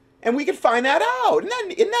that, and we could find that out.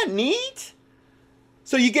 Isn't that neat?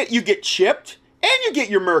 So you get chipped, and you get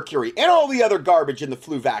your mercury, and all the other garbage in the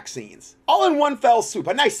flu vaccines, all in one fell swoop.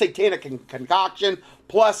 A nice satanic concoction.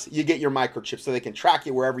 Plus, you get your microchip so they can track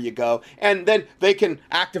you wherever you go. And then they can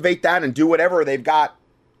activate that and do whatever they've got,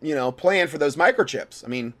 planned for those microchips. I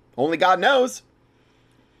mean, only God knows.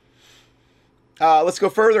 Let's go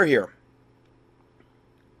further here.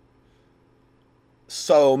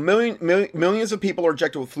 So millions of people are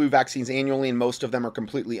injected with flu vaccines annually, and most of them are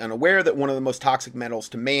completely unaware that one of the most toxic metals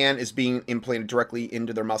to man is being implanted directly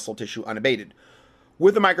into their muscle tissue unabated,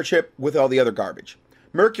 with the microchip, with all the other garbage.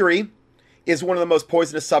 Mercury is one of the most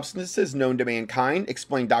poisonous substances known to mankind,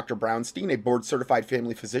 explained Dr. Brownstein, a board-certified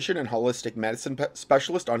family physician and holistic medicine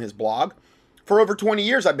specialist, on his blog. For over 20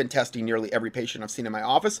 years, I've been testing nearly every patient I've seen in my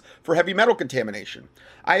office for heavy metal contamination.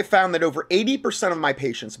 I have found that over 80% of my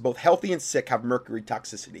patients, both healthy and sick, have mercury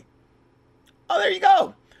toxicity. Oh, there you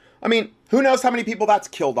go. I mean, who knows how many people that's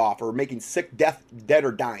killed off or making sick, dead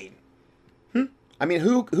or dying? I mean,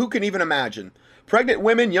 who can even imagine? Pregnant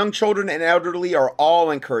women, young children, and elderly are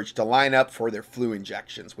all encouraged to line up for their flu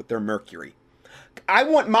injections with their mercury. I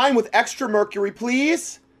want mine with extra mercury,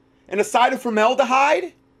 please. And a side of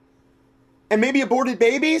formaldehyde. And maybe aborted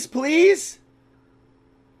babies, please.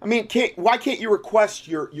 I mean, why can't you request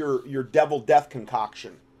your devil death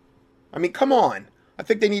concoction? I mean, come on. I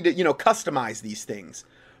think they need to, customize these things.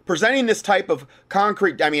 Presenting this type of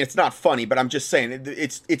concrete, I mean, it's not funny, but I'm just saying,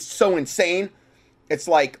 it's so insane. It's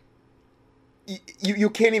like, you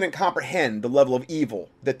can't even comprehend the level of evil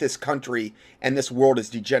that this country and this world is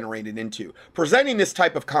degenerated into. Presenting this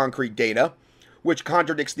type of concrete data, which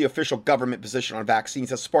contradicts the official government position on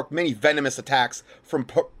vaccines, has sparked many venomous attacks from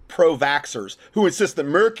pro-vaxxers who insist that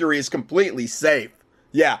mercury is completely safe.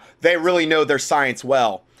 Yeah, they really know their science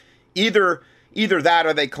well. Either that,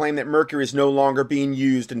 or they claim that mercury is no longer being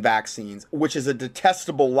used in vaccines, which is a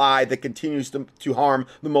detestable lie that continues to harm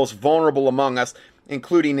the most vulnerable among us,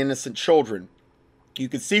 including innocent children. You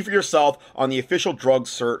can see for yourself on the official drug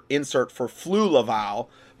insert for Fluvaval,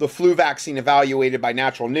 the flu vaccine evaluated by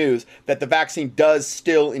Natural News, that the vaccine does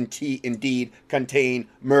still indeed contain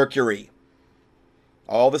mercury.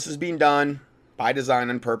 All this is being done by design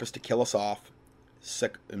on purpose to kill us off,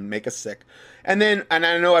 sick, and make us sick. And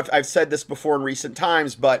I know I've said this before in recent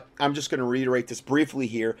times, but I'm just going to reiterate this briefly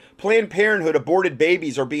here. Planned Parenthood aborted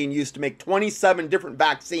babies are being used to make 27 different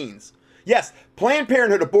vaccines. Yes, Planned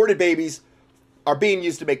Parenthood aborted babies are being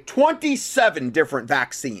used to make 27 different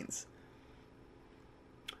vaccines.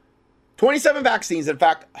 27 vaccines, in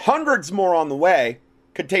fact, hundreds more on the way,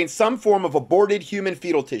 contain some form of aborted human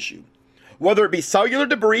fetal tissue, whether it be cellular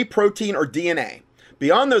debris, protein, or DNA.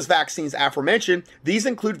 Beyond those vaccines aforementioned, these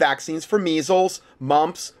include vaccines for measles,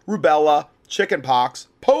 mumps, rubella, chickenpox,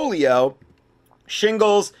 polio,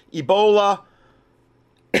 shingles, Ebola,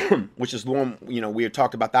 which is the one, we had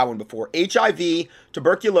talked about that one before, HIV,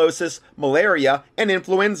 tuberculosis, malaria, and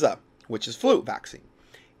influenza, which is flu vaccine.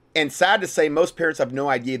 And sad to say, most parents have no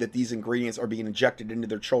idea that these ingredients are being injected into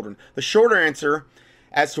their children. The shorter answer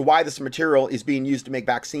as to why this material is being used to make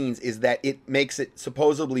vaccines is that it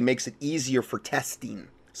supposedly makes it easier for testing,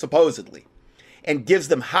 supposedly, and gives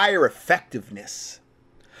them higher effectiveness.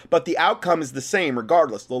 but the outcome is the same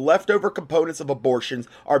regardless. The leftover components of abortions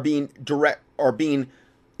are being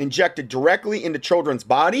injected directly into children's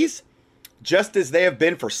bodies, just as they have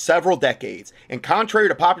been for several decades. And contrary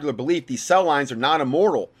to popular belief, these cell lines are not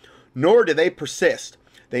immortal, nor do they persist.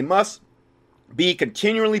 They must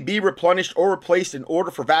continually be replenished or replaced in order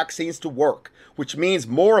for vaccines to work, which means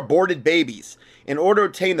more aborted babies. In order to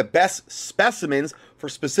obtain the best specimens for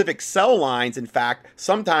specific cell lines, in fact,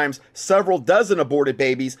 sometimes several dozen aborted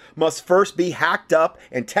babies must first be hacked up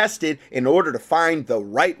and tested in order to find the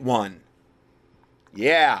right one.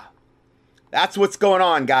 Yeah, that's what's going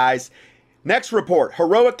on, guys. Next report,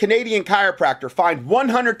 heroic Canadian chiropractor fined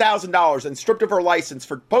 $100,000 and stripped of her license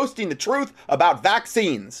for posting the truth about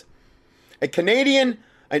vaccines. A Canadian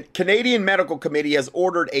medical committee has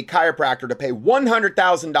ordered a chiropractor to pay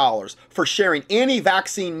 $100,000 for sharing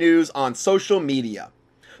anti-vaccine news on social media.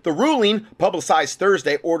 The ruling, publicized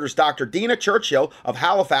Thursday, orders Dr. Dina Churchill of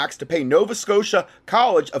Halifax to pay Nova Scotia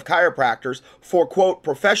College of Chiropractors for, quote,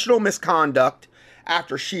 professional misconduct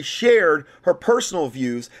after she shared her personal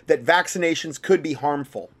views that vaccinations could be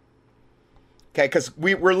harmful. Okay, because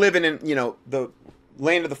we're living in, the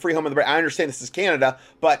land of the free, home of the brave. I understand this is Canada,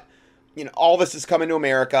 but all this is coming to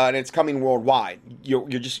America and it's coming worldwide. You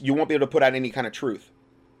won't be able to put out any kind of truth.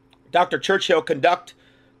 Dr. Churchill's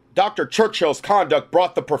conduct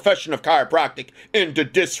brought the profession of chiropractic into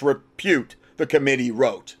disrepute, the committee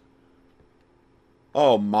wrote.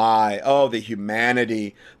 Oh my, the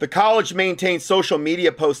humanity. The college maintained social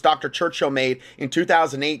media posts Dr. Churchill made in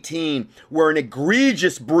 2018 were an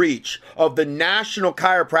egregious breach of the National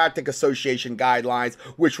Chiropractic Association guidelines,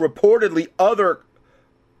 which reportedly order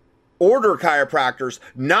chiropractors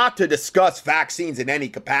not to discuss vaccines in any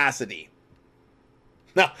capacity.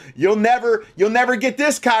 Now, you'll never get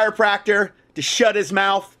this chiropractor to shut his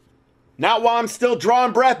mouth. Not while I'm still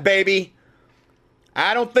drawing breath, baby.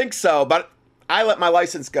 I don't think so, but I let my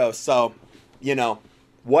license go, so,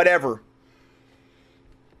 whatever.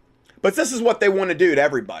 But this is what they want to do to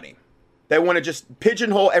everybody. They want to just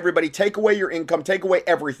pigeonhole everybody, take away your income, take away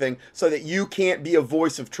everything, so that you can't be a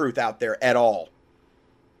voice of truth out there at all.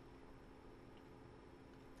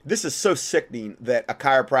 This is so sickening that the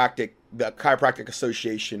Chiropractic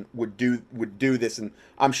Association would do this, and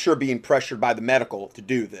I'm sure being pressured by the medical to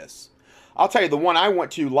do this. I'll tell you, the one I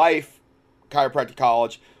went to, Life Chiropractic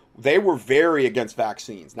College, they were very against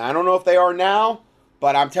vaccines. Now, I don't know if they are now,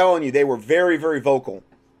 but I'm telling you, they were very, very vocal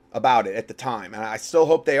about it at the time. And I still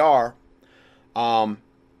hope they are. And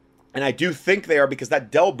I do think they are, because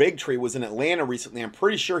that Del Bigtree was in Atlanta recently. I'm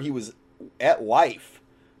pretty sure he was at Life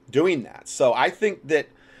doing that. So I think that,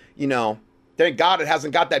 thank God it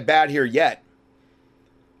hasn't got that bad here yet.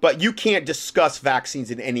 But you can't discuss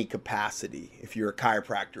vaccines in any capacity if you're a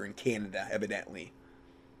chiropractor in Canada, evidently.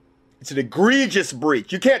 It's an egregious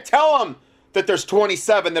breach. You can't tell them that there's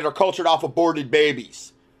 27 that are cultured off aborted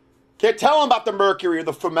babies. Can't tell them about the mercury or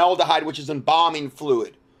the formaldehyde, which is embalming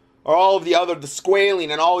fluid, or all of the squalene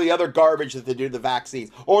and all the other garbage that they do to the vaccines,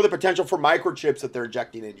 or the potential for microchips that they're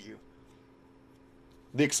injecting into you.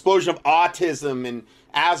 The explosion of autism and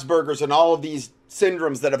Asperger's and all of these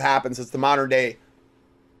syndromes that have happened since the modern day,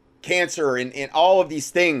 cancer and all of these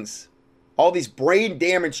things, all these brain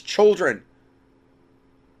damaged children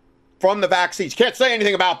from the vaccines. You can't say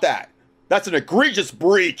anything about that. That's an egregious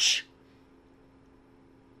breach.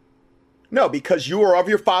 No, because you are of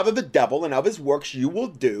your father the devil, and of his works you will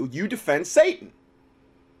do. You defend Satan.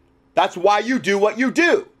 That's why you do what you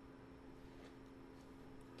do.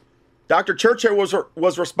 Dr. Churchill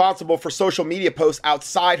was responsible for social media posts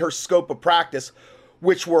outside her scope of practice,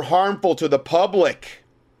 which were harmful to the public,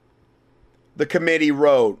 the committee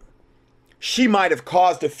wrote. She might have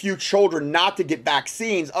caused a few children not to get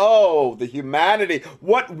vaccines. Oh, the humanity.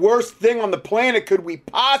 What worse thing on the planet could we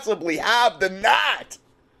possibly have than that?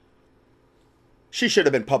 She should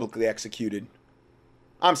have been publicly executed.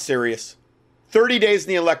 I'm serious. 30 days in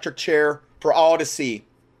the electric chair for all to see.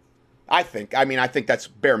 I think that's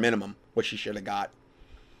bare minimum what she should have got.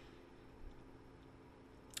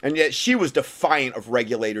 And yet she was defiant of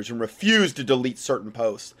regulators and refused to delete certain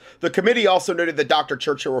posts. The committee also noted that Dr.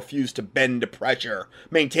 Churchill refused to bend to pressure,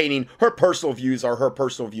 maintaining her personal views are her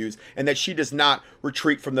personal views, and that she does not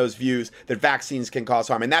retreat from those views that vaccines can cause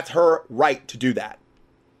harm. And that's her right to do that.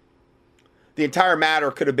 The entire matter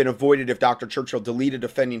could have been avoided if Dr. Churchill deleted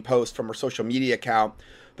offending posts from her social media account,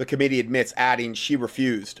 the committee admits, adding she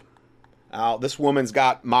refused. Now, this woman's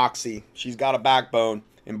got moxie. She's got a backbone,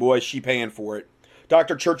 and boy, is she paying for it.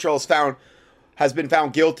 Dr. Churchill has been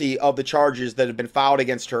found guilty of the charges that have been filed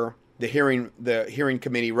against her, the hearing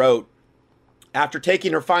committee wrote. After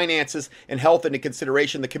taking her finances and health into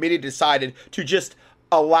consideration, the committee decided to just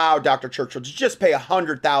allow Dr. Churchill to just pay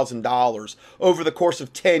 $100,000 over the course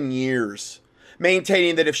of 10 years,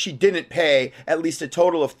 maintaining that if she didn't pay at least a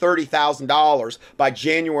total of $30,000 by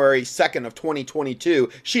January 2nd of 2022,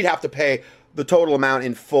 she'd have to pay the total amount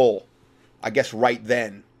in full, I guess, right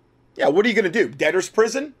then. Yeah, what are you going to do? Debtor's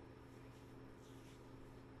prison?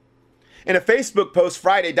 In a Facebook post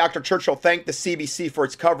Friday, Dr. Churchill thanked the CBC for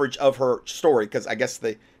its coverage of her story, because I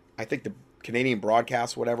think the Canadian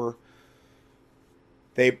broadcast, whatever,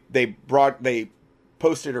 they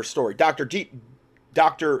posted her story. Dr.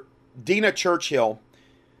 Dina Churchill,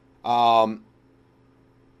 and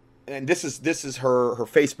this is her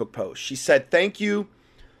Facebook post. She said, "Thank you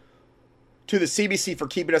to the CBC for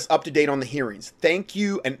keeping us up to date on the hearings. Thank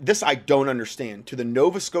you," and this I don't understand, "to the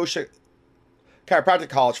Nova Scotia Chiropractic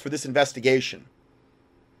College for this investigation."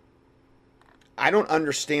 I don't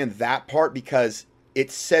understand that part, because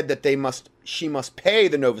it said that she must pay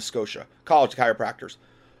the Nova Scotia College of Chiropractors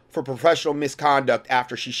for professional misconduct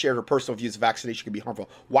after she shared her personal views of vaccination could be harmful.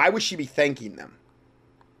 Why would she be thanking them?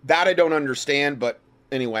 That I don't understand, but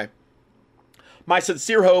anyway. My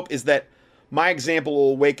sincere hope is that my example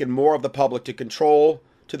will awaken more of the public to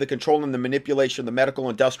the control and the manipulation of the medical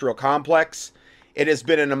industrial complex. It has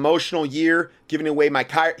been an emotional year, giving away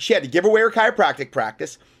she had to give away her chiropractic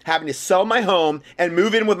practice, having to sell my home and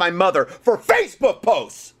move in with my mother for Facebook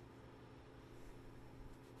posts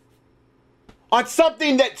on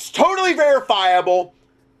something that's totally verifiable,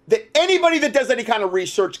 that anybody that does any kind of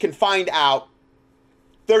research can find out.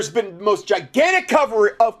 There's been the most gigantic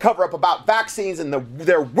cover-up about vaccines and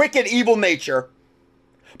their wicked, evil nature.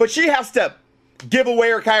 But she has to give away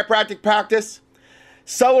her chiropractic practice,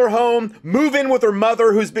 sell her home, move in with her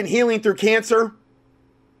mother who's been healing through cancer.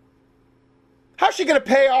 How's she going to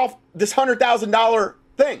pay off this $100,000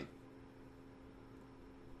 thing?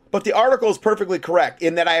 But the article is perfectly correct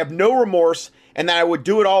in that I have no remorse and that I would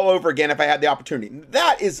do it all over again if I had the opportunity.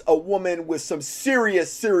 That is a woman with some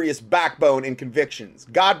serious, serious backbone and convictions.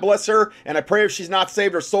 God bless her, and I pray if she's not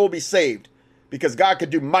saved, her soul be saved, because God could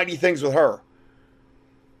do mighty things with her.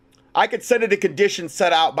 I could send it a condition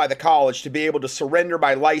set out by the college to be able to surrender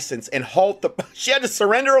my license and she had to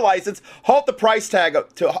surrender her license, halt the price tag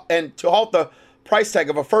to halt the price tag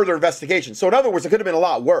of a further investigation. So in other words, it could have been a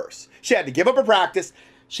lot worse. She had to give up her practice.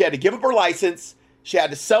 She had to give up her license. She had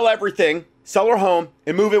to sell everything, sell her home,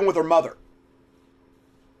 and move in with her mother.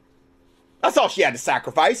 That's all she had to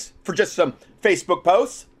sacrifice for just some Facebook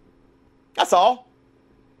posts. That's all.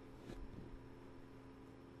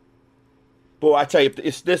 Boy, I tell you,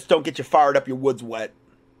 if this don't get you fired up, your wood's wet.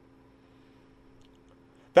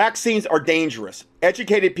 Vaccines are dangerous.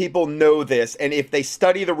 Educated people know this, and if they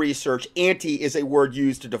study the research, anti is a word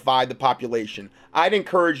used to divide the population. I'd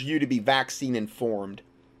encourage you to be vaccine informed.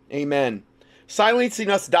 Amen.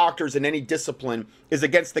 Silencing us doctors in any discipline is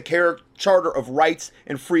against the Charter of Rights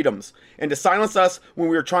and Freedoms, and to silence us when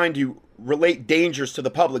we are trying to relate dangers to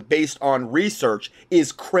the public based on research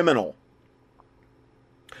is criminal.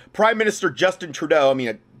 Prime Minister Justin Trudeau,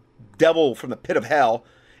 a devil from the pit of hell,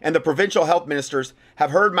 and the provincial health ministers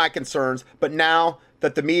have heard my concerns, but now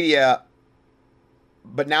that the media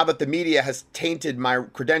has tainted my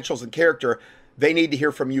credentials and character, they need to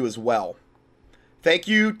hear from you as well. Thank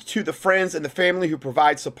you to the friends and the family who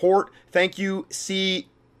provide support. Thank you, CBC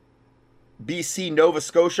Nova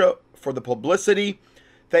Scotia, for the publicity.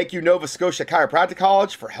 Thank you, Nova Scotia Chiropractic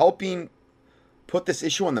College, for helping put this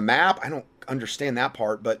issue on the map. I don't understand that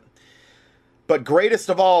part, but greatest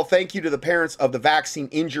of all, thank you to the parents of the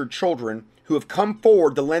vaccine-injured children who have come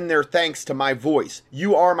forward to lend their thanks to my voice.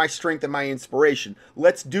 You are my strength and my inspiration.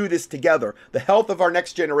 Let's do this together. The health of our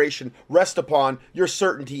next generation rests upon your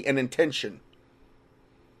certainty and intention.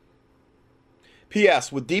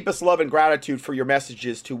 P.S. With deepest love and gratitude for your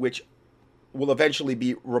messages, to which will eventually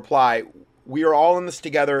be reply, we are all in this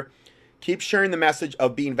together. Keep sharing the message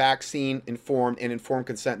of being vaccine informed and informed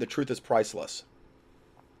consent. The truth is priceless.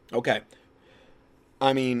 Okay.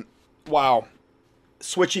 Wow.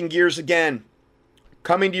 Switching gears again.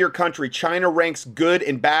 Coming to your country, China ranks good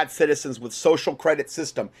and bad citizens with social credit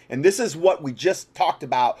system. And this is what we just talked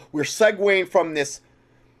about. We're segueing from this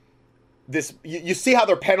you see how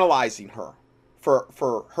they're penalizing her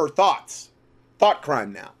for her thoughts. Thought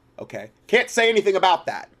crime now. Okay. Can't say anything about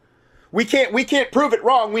that. We can't prove it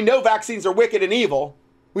wrong. We know vaccines are wicked and evil.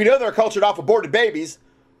 We know they're cultured off aborted babies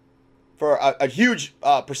for a huge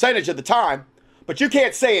percentage of the time. But you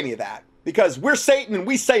can't say any of that because we're Satan and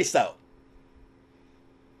we say so.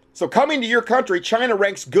 So coming to your country, China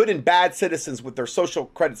ranks good and bad citizens with their social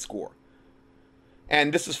credit score.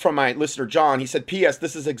 And this is from my listener, John. He said, P.S.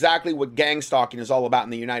 This is exactly what gang stalking is all about in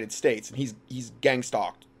the United States. And he's gang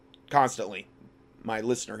stalked constantly. my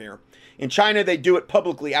listener here. In China, they do it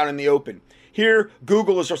publicly out in the open. Here,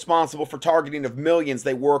 Google is responsible for targeting of millions.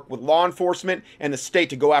 They work with law enforcement and the state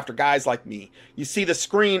to go after guys like me. You see the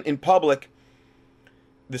screen in public,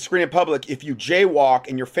 if you jaywalk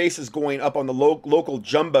and your face is going up on the local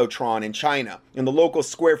Jumbotron in China, in the local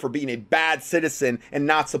square for being a bad citizen and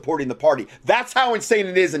not supporting the party. That's how insane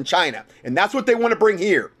it is in China. And that's what they want to bring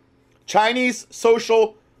here. Chinese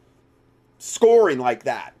social scoring like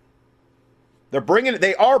that. They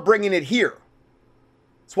are bringing it here.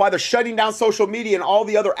 That's why they're shutting down social media and all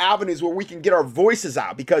the other avenues where we can get our voices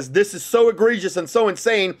out, because this is so egregious and so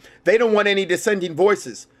insane. They don't want any dissenting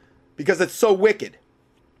voices because it's so wicked.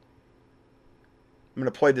 I'm going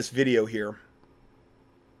to play this video here.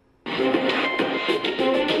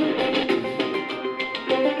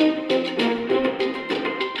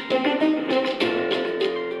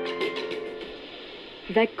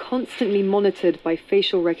 They're constantly monitored by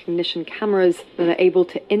facial recognition cameras that are able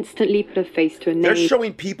to instantly put a face to a name. They're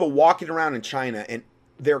showing people walking around in China, and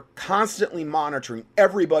they're constantly monitoring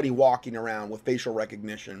everybody walking around with facial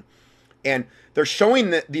recognition. And they're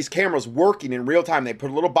showing these cameras working in real time. They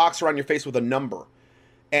put a little box around your face with a number.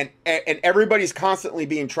 And everybody's constantly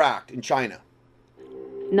being tracked in China.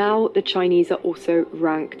 Now the Chinese are also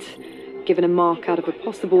ranked, given a mark out of a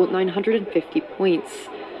possible 950 points.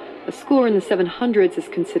 A score in the 700s is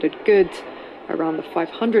considered good. Around the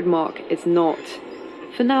 500 mark is not.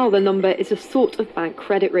 For now, the number is a sort of bank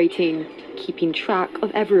credit rating, keeping track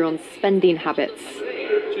of everyone's spending habits.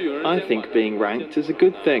 I think being ranked is a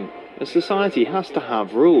good thing. A society has to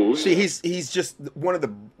have rules. See, he's just one of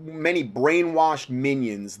the many brainwashed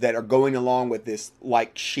minions that are going along with this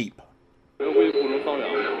like sheep.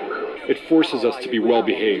 It forces us to be well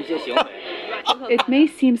behaved. It may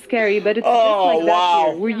seem scary, but it's just like that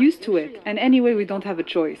here. We're used to it, and anyway, we don't have a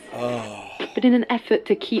choice. But in an effort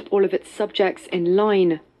to keep all of its subjects in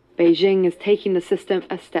line, Beijing is taking the system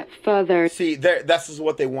a step further. See, this is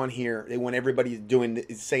what they want here. They want everybody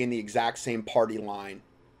saying the exact same party line.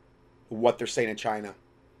 What they're saying in China.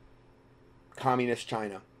 Communist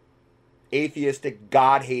China. Atheistic,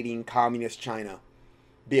 God-hating communist China.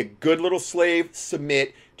 Be a good little slave,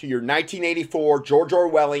 submit to your 1984 George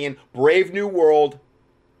Orwellian Brave New World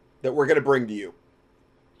that we're going to bring to you.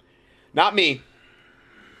 Not me.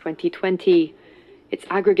 2020. It's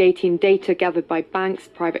aggregating data gathered by banks,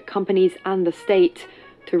 private companies, and the state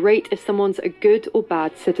to rate if someone's a good or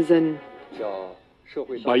bad citizen.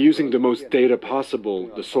 By using the most data possible,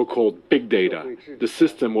 the so-called big data, the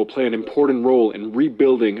system will play an important role in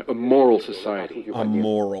rebuilding a moral society. A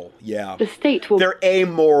moral, yeah. The state will... They're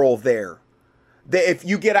amoral there. If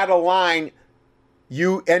you get out of line,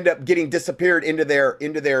 you end up getting disappeared into their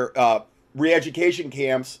re-education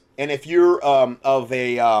camps. And if you're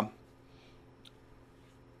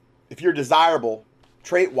if you're desirable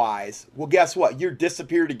trait-wise, well, guess what? You're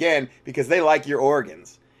disappeared again because they like your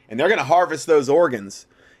organs. And they're going to harvest those organs.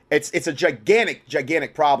 It's a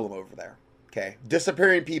gigantic problem over there. Okay,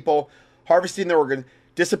 disappearing people, harvesting their organs,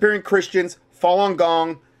 disappearing Christians, Falun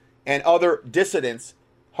Gong, and other dissidents,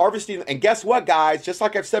 harvesting. And guess what, guys? Just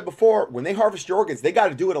like I've said before, when they harvest your organs, they got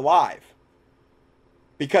to do it alive.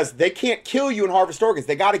 Because they can't kill you and harvest organs.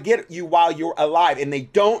 They got to get you while you're alive. And they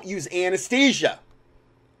don't use anesthesia.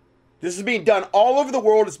 This is being done all over the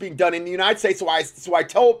world. It's being done in the United States. So I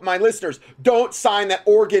tell my listeners, don't sign that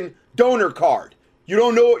organ donor card. You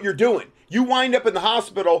don't know what you're doing. You wind up in the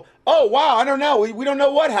hospital. Oh, wow, I don't know. We don't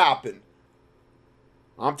know what happened.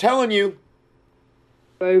 I'm telling you.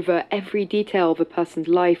 Over every detail of a person's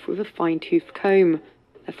life with a fine-tooth comb.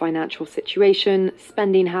 Their financial situation,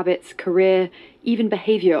 spending habits, career, even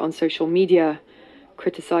behavior on social media.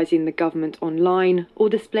 Criticizing the government online or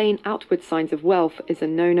displaying outward signs of wealth is a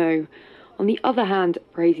no-no. On the other hand,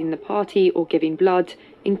 praising the party or giving blood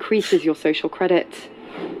increases your social credit.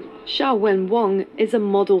 Xiao Wenwang is a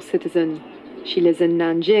model citizen. She lives in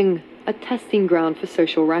Nanjing, a testing ground for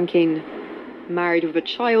social ranking. Married with a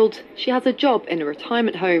child, she has a job in a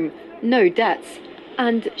retirement home, no debts,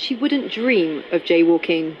 and she wouldn't dream of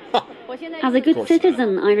jaywalking. As a good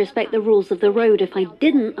citizen, I respect the rules of the road. If I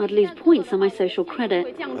didn't, I'd lose points on my social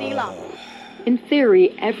credit. In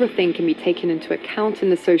theory, everything can be taken into account in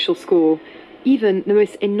the social score, even the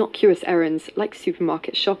most innocuous errands like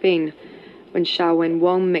supermarket shopping. When Xiao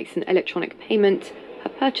Wenwang makes an electronic payment, her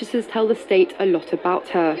purchases tell the state a lot about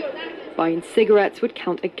her. Buying cigarettes would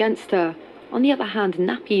count against her. On the other hand,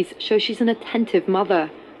 nappies show she's an attentive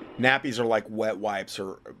mother. Nappies are like wet wipes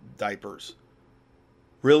or diapers.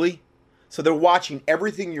 Really? So they're watching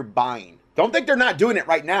everything you're buying. Don't think they're not doing it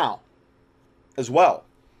right now as well.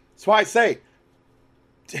 That's why I say,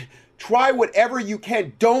 Try whatever you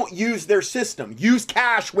can. Don't use their system. Use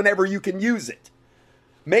cash whenever you can use it.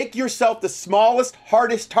 Make yourself the smallest,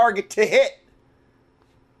 hardest target to hit.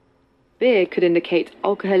 Beer could indicate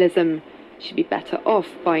alcoholism. Should be better off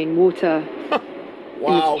buying water. Wow.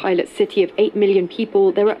 In this pilot city of 8 million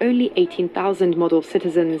people, there are only 18,000 model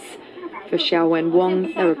citizens. For Xiaowen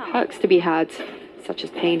Wang, there are perks to be had, such as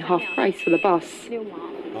paying half price for the bus.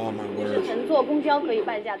 Oh my word.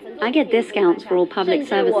 I get discounts for all public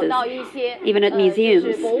services, even at museums.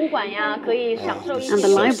 And the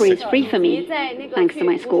library is free for me, thanks to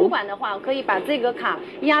my score.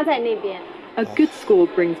 A good score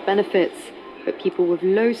brings benefits, but people with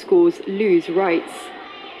low scores lose rights.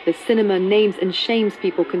 The cinema names and shames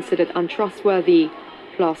people considered untrustworthy.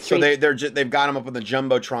 So they've got them up on the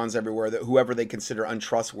jumbotrons everywhere, that whoever they consider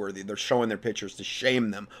untrustworthy, they're showing their pictures to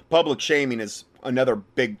shame them. Public shaming is another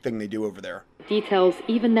big thing they do over there. Details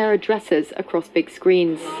even their addresses across big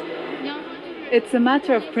screens. It's a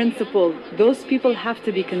matter of principle. Those people have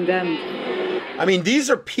to be condemned. I mean,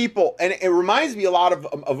 these are people, and it reminds me a lot of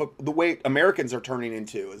the way Americans are turning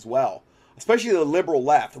into as well. Especially the liberal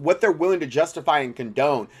left, what they're willing to justify and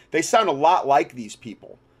condone. They sound a lot like these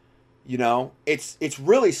people. You know, it's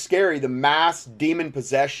really scary, the mass demon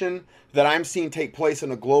possession that I'm seeing take place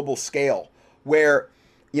on a global scale, where,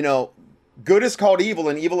 you know, good is called evil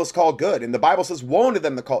and evil is called good. And the Bible says, woe unto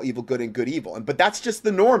them that call evil good and good evil. But that's just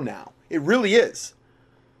the norm now. It really is.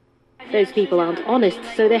 Those people aren't honest,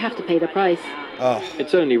 so they have to pay the price.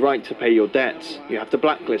 It's only right to pay your debts. You have to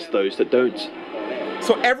blacklist those that don't.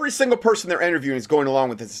 So every single person they're interviewing is going along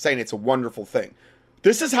with this, saying it's a wonderful thing.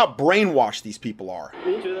 This is how brainwashed these people are.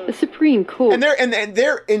 The Supreme Court. And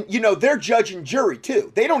they're judge and jury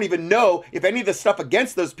too. They don't even know if any of the stuff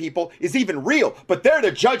against those people is even real. But they're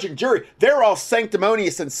the judge and jury. They're all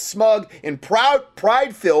sanctimonious and smug and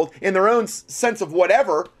pride-filled in their own sense of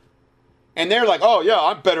whatever. And they're like, oh yeah,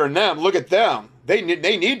 I'm better than them. Look at them. They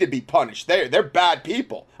need to be punished. They're bad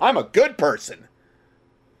people. I'm a good person.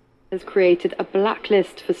 Has created a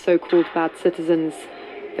blacklist for so-called bad citizens,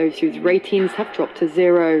 those whose ratings have dropped to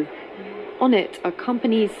 0. On it are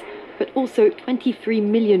companies, but also 23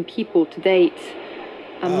 million people to date.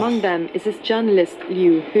 Among them is this journalist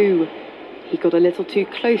Liu Hu. He got a little too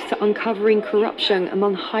close to uncovering corruption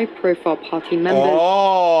among high-profile party members.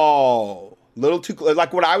 Oh, little too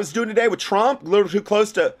like what I was doing today with Trump. A little too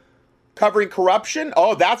close to covering corruption.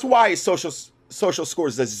 Oh, that's why his social score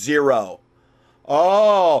is a 0.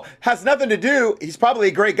 Oh, has nothing to do. He's probably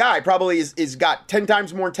a great guy. Probably is got 10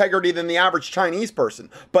 times more integrity than the average Chinese person.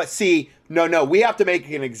 But see, no, we have to make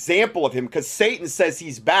an example of him because Satan says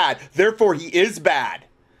he's bad. Therefore, he is bad.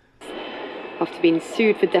 After being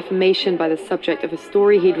sued for defamation by the subject of a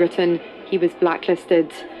story he'd written, he was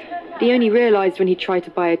blacklisted. He only realized when he tried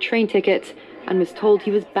to buy a train ticket and was told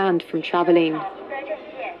he was banned from traveling.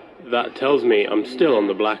 That tells me I'm still on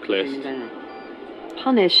the blacklist.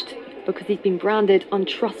 Punished because he's been branded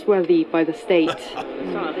untrustworthy by the state.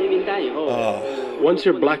 Once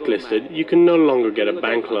you're blacklisted, you can no longer get a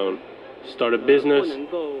bank loan, start a business,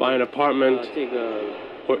 buy an apartment,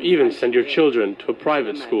 or even send your children to a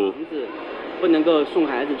private school.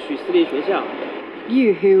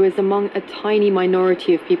 Liu Hu is among a tiny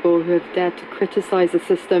minority of people who have dared to criticize the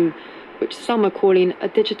system, which some are calling a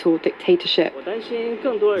digital dictatorship.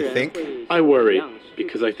 You think? I worry,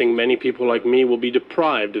 because I think many people like me will be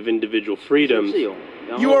deprived of individual freedoms. You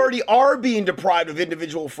already are being deprived of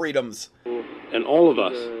individual freedoms. And all of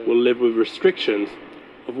us will live with restrictions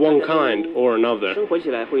of one kind or another.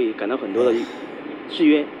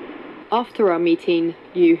 After our meeting,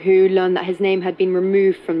 Liu Hu learned that his name had been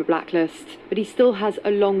removed from the blacklist, but he still has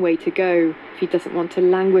a long way to go if he doesn't want to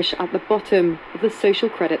languish at the bottom of the social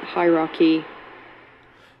credit hierarchy.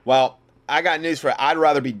 Well, I got news for you. I'd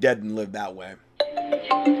rather be dead than live that way.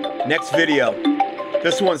 Next video.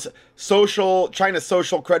 This one's China's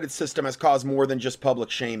social credit system has caused more than just public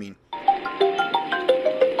shaming.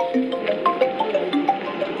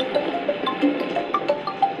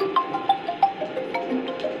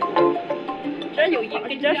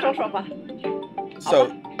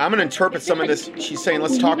 So I'm going to interpret some of this. She's saying,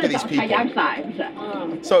 let's talk to these people.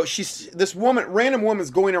 So this random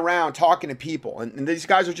woman's going around talking to people. And these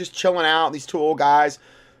guys are just chilling out, these two old guys.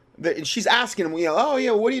 And she's asking them, oh,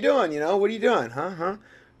 yeah, what are you doing? What are you doing? Huh?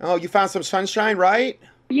 Oh, you found some sunshine, right?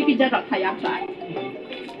 Joe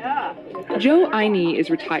Aini is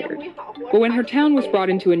retired. But when her town was brought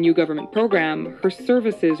into a new government program, her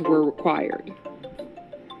services were required.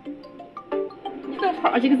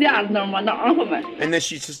 And then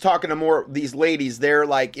she's just talking to more of these ladies. They're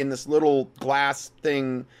like in this little glass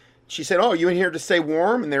thing. She said, oh, you in here to stay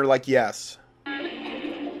warm? And they're like, yes.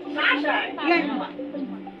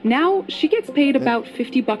 Now, she gets paid about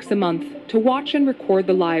 $50 a month to watch and record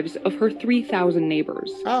the lives of her 3,000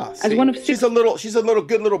 neighbors. As one of she's a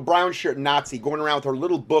good little brown shirt Nazi going around with her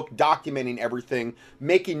little book documenting everything,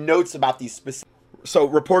 making notes about these specific. So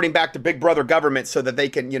reporting back to Big Brother government so that they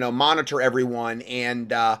can, monitor everyone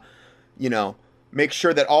and, make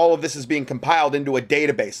sure that all of this is being compiled into a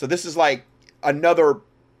database. So this is like another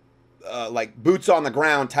like boots on the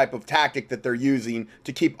ground type of tactic that they're using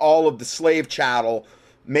to keep all of the slave chattel,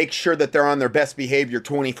 make sure that they're on their best behavior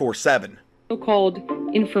 24/7. So-called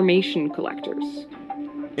information collectors.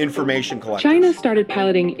 Information collectors. China started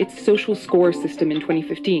piloting its social score system in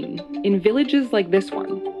 2015 in villages like this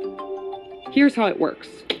one. Here's how it works.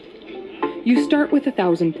 You start with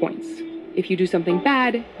 1,000 points. If you do something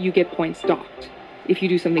bad, you get points docked. If you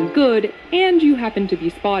do something good and you happen to be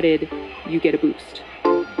spotted, you get a boost.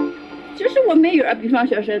 就是我们有，比方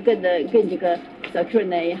说是跟这个小区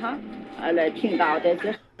内哈，听到的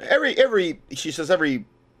这。She says every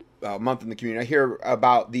month in the community, I hear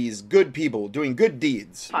about these good people doing good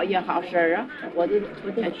deeds. 好人好事啊，我去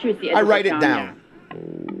写。I write it down.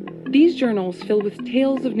 These journals, filled with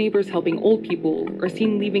tales of neighbors helping old people or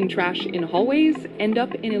seen leaving trash in hallways, end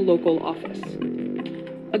up in a local office.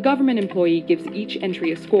 A government employee gives each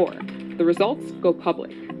entry a score. The results go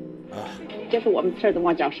public. 这是我们村的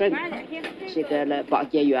王教授，这个保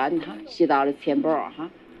洁员哈，洗到了钱包哈。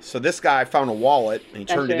So this guy found a wallet and he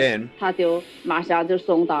turned it in. 他就马上就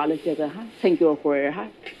送到了这个哈陈家会哈。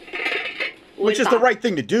Which is the right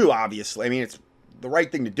thing to do, obviously. I mean, it's the right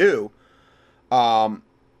thing to do.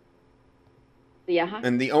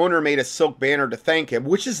 And the owner made a silk banner to thank him,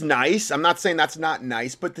 which is nice. I'm not saying that's not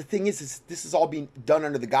nice, but the thing is this is all being done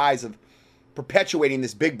under the guise of perpetuating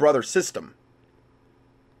this Big Brother system.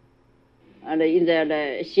 现在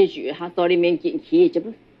呢，戏剧哈到里面进去，这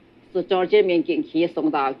不是找这面进去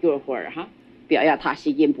送到教会哈，表扬他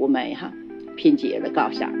吸引部门哈，评级了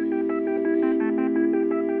高下。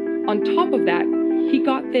On top of that, he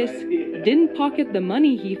got this "didn't pocket the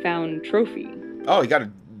money he found" trophy. Oh,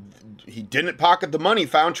 he didn't pocket the money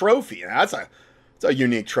found trophy. That's a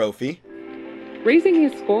unique trophy. Raising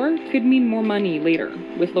his score could mean more money later,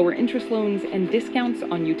 with lower interest loans and discounts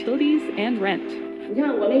on utilities and rent. 你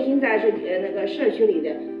看，我们现在是那个社区里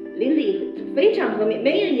的邻里非常和睦，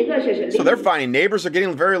没有一个是。So they're finding neighbors are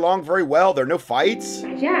getting very along very well. There are no fights.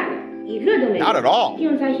 打架一个都没有。Not at all. 因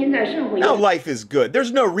为他现在生活。Now life is good.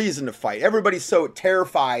 There's no reason to fight. Everybody's so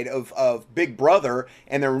terrified of Big Brother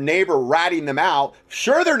and their neighbor ratting them out.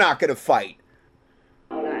 Sure, they're not going to fight.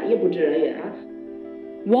 好了，也不至于啊。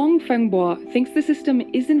Wang Fengbo thinks the system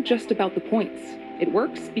isn't just about the points. It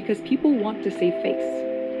works because people want to save face.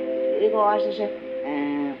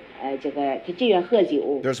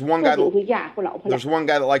 There's one guy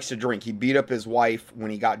that likes to drink. He beat up his wife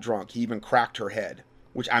when he got drunk. He even cracked her head,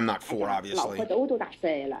 which I'm not for, obviously. Although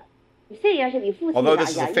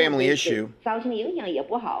this is a family issue,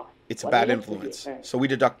 it's a bad influence. So we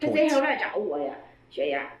deduct points.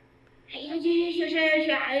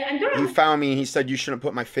 He found me and he said you shouldn't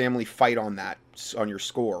put my family fight on your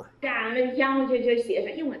score.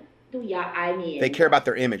 They care about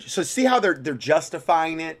their image. So see how they're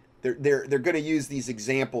justifying it? They're going to use these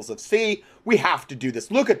examples of, see, we have to do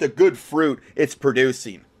this. Look at the good fruit it's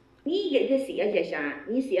producing.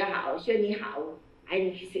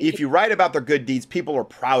 If you write about their good deeds, people are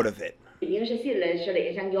proud of it. If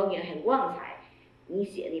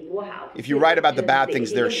you write about the bad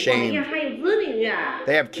things, they're ashamed.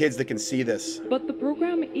 They have kids that can see this. But the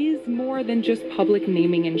program is more than just public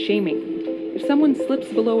naming and shaming. If someone slips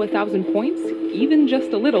below 1,000 points, even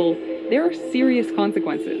just a little, there are serious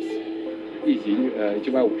consequences.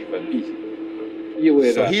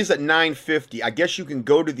 So he's at 950. I guess you can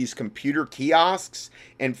go to these computer kiosks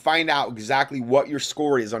and find out exactly what your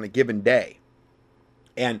score is on a given day.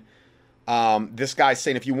 And this guy's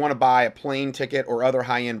saying if you want to buy a plane ticket or other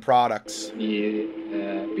high-end products,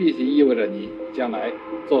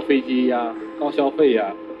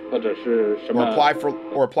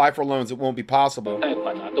 or apply for loans, it won't be possible.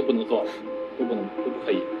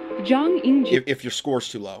 Zhang Yingji, if your score's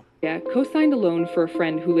too low, co-signed a loan for a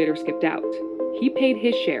friend who later skipped out. He paid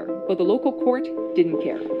his share, but the local court didn't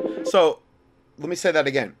care. So, let me say that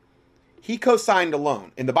again. He co-signed a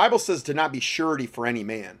loan, and the Bible says to not be surety for any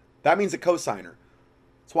man. That means a co-signer.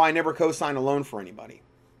 That's why I never co-sign a loan for anybody,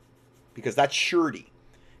 because that's surety.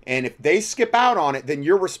 And if they skip out on it, then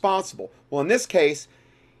you're responsible. Well, in this case,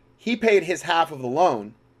 he paid his half of the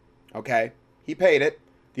loan. Okay, he paid it.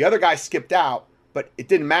 The other guy skipped out, but it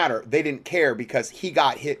didn't matter. They didn't care because he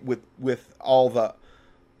got hit with all the,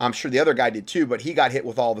 I'm sure the other guy did too, but he got hit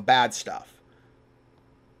with all the bad stuff.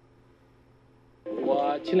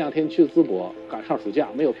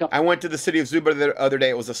 went to the city of Zuba the other day.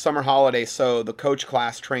 It was a summer holiday, so the coach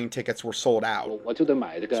class train tickets were sold out.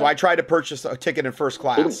 So I tried to purchase a ticket in first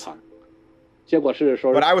class.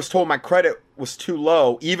 But I was told my credit was too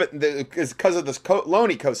low, even because of this loan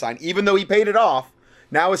he co-signed. Even though he paid it off,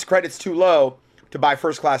 now his credit's too low to buy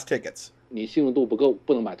first class tickets. I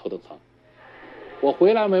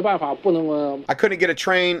couldn't get a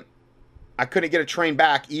train. I couldn't get a train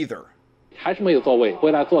back either.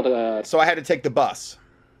 So I had to take the bus.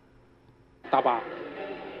 With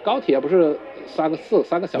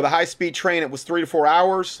a high-speed train, it was 3 to 4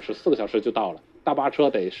 hours. With a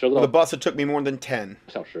bus, it took me more than 10.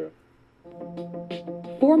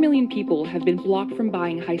 4 million people have been blocked from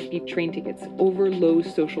buying high-speed train tickets over low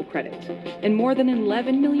social credit, and more than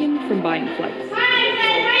 11 million from buying flights.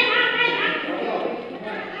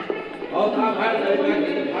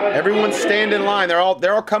 Everyone stand in line. They're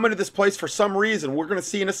all coming to this place for some reason. We're going to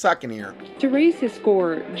see in a second here. To raise his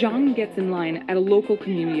score, Zhang gets in line at a local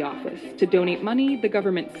community office to donate money the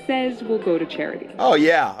government says will go to charity. Oh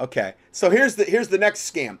yeah, okay. So here's the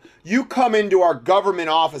next scam. You come into our government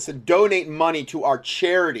office and donate money to our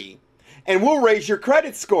charity, and we'll raise your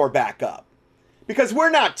credit score back up. Because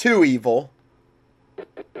we're not too evil.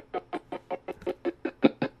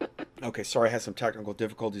 Okay, sorry, I had some technical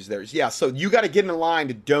difficulties there. Yeah, so you got to get in line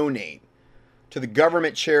to donate to the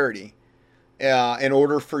government charity in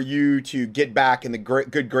order for you to get back in the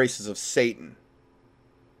good graces of Satan.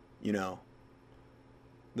 You know,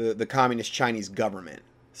 the communist Chinese government.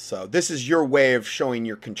 So this is your way of showing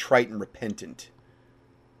you're contrite and repentant.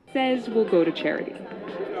 Says we'll go to charity.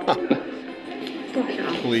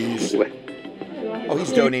 Please. Oh,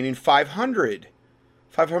 he's donating 500.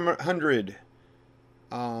 500.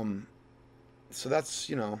 So that's,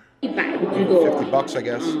 you know, $50, I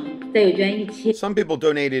guess. Some people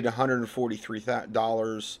donated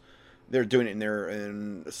 $143. They're doing it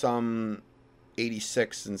in some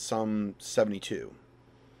 86 and some 72.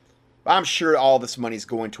 I'm sure all this money's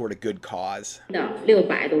going toward a good cause. They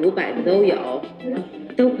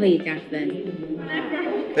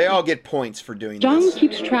all get points for doing this. Zhang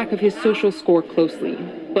keeps track of his social score closely,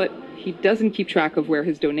 but he doesn't keep track of where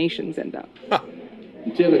his donations end up. Huh.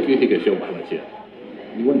 这个具体给秀满了借，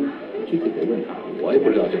你问他，具体得问他，我也不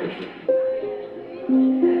知道这个事。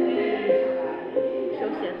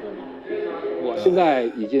我现在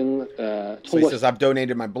已经通过 I've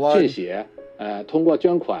donated my blood, 献血，通过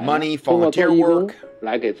捐款 money, 通过做 volunteer 义工 work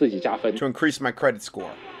来给自己加分 to increase my credit score.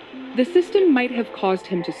 The system might have caused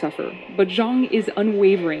him to suffer, but Zhang is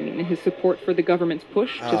unwavering in his support for the government's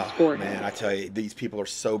push to score him. Man, I tell you, these people are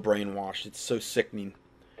so brainwashed. It's so sickening.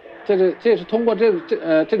 这是通过这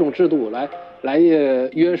种制度来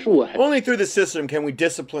约束。Only through the system can we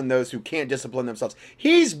discipline those who can't discipline themselves.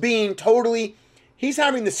 He's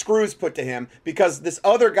having the screws put to him because this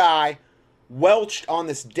other guy welched on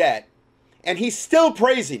this debt, and he's still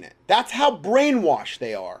praising it. That's how brainwashed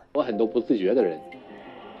they are. 有很多不自觉的人。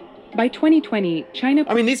By 2020, China...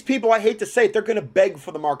 I mean, these people, I hate to say it, they're going to beg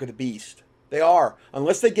for the mark of the beast. They are.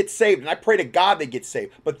 Unless they get saved. And I pray to God they get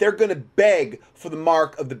saved. But they're going to beg for the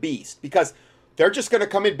mark of the beast. Because they're just going to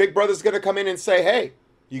come in. Big Brother's going to come in and say, hey,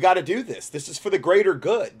 you got to do this. This is for the greater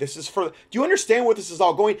good. This is for... Do you understand what this is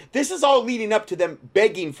all going? This is all leading up to them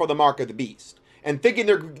begging for the mark of the beast. And thinking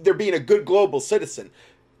they're being a good global citizen.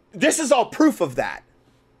 This is all proof of that.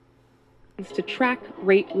 To track,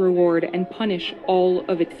 rate, reward, and punish all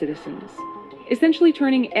of its citizens. Essentially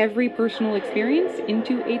turning every personal experience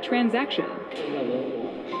into a transaction.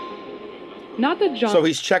 Not that Zhang... So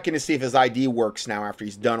he's checking to see if his ID works now after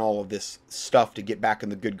he's done all of this stuff to get back in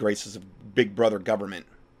the good graces of Big Brother government.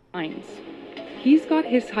 He's got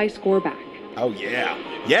his high score back. Oh yeah.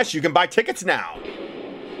 Yes, you can buy tickets now.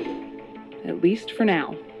 At least for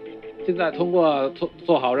now.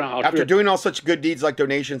 After doing all such good deeds like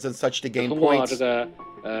donations and such to gain points, I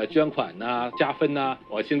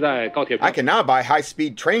can now buy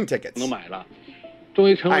high-speed train tickets.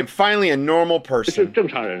 I'm finally a normal person.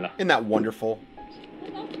 Isn't that wonderful?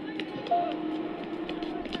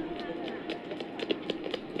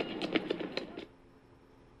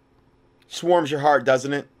 Swarms your heart,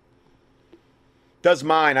 doesn't it? Does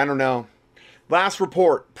mine, I don't know. Last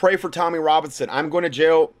report, pray for Tommy Robinson. I'm going to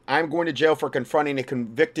jail for confronting a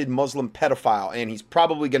convicted Muslim pedophile, and he's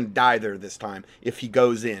probably going to die there this time if he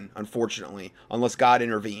goes in, unfortunately, unless God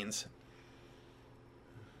intervenes.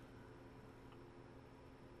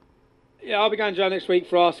 Yeah, I'll be going to jail next week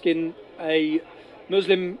for asking a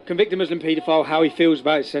convicted Muslim paedophile how he feels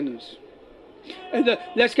about his sentence. And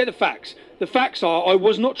let's get the facts. The facts are, I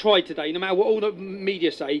was not tried today, no matter what all the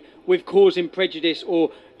media say, with causing prejudice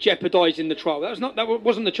or jeopardising the trial. That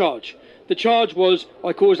wasn't the charge. The charge was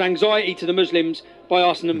I caused anxiety to the Muslims by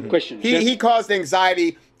asking them questions. He caused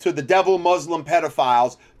anxiety to the devil Muslim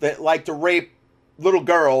pedophiles that like to rape little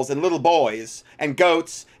girls and little boys and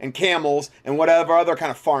goats and camels and whatever other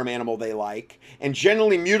kind of farm animal they like, and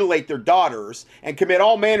generally mutilate their daughters and commit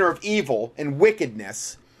all manner of evil and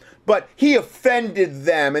wickedness. But he offended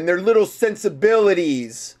them and their little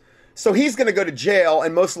sensibilities. So he's going to go to jail,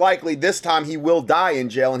 and most likely this time he will die in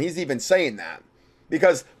jail, and he's even saying that.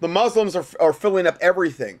 Because the Muslims are filling up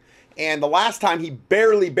everything. And the last time he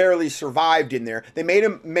barely survived in there. They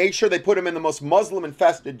made sure they put him in the most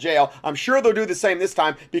Muslim-infested jail. I'm sure they'll do the same this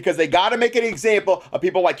time, because they got to make an example of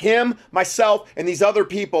people like him, myself, and these other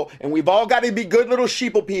people. And we've all got to be good little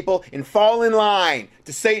sheeple people and fall in line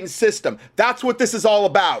to Satan's system. That's what this is all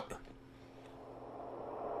about.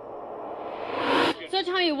 So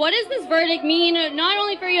Tommy, what does this verdict mean, not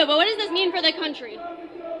only for you, but what does this mean for the country?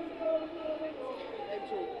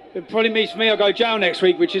 It probably means for me I'll go to jail next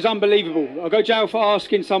week, which is unbelievable. I'll go to jail for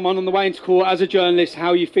asking someone on the way into court as a journalist, how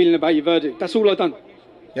are you feeling about your verdict? That's all I've done.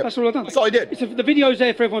 Yep. That's all I've done. That's all I did. The video's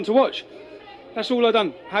there for everyone to watch. That's all I've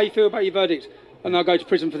done. How you feel about your verdict. And I'll go to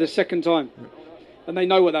prison for the second time. And they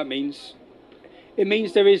know what that means. It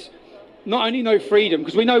means there is not only no freedom,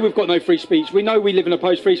 because we know we've got no free speech. We know we live in a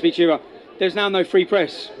post-free speech era. There's now no free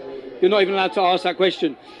press. You're not even allowed to ask that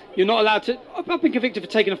question. You're not allowed to... I've been convicted for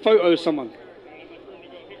taking a photo of someone.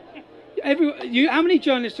 How many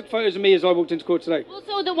journalists took photos of me as I walked into court today? Well,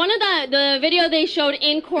 so the video they showed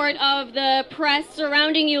in court of the press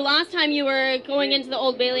surrounding you last time you were going into the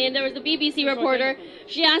Old Bailey, and there was the BBC reporter.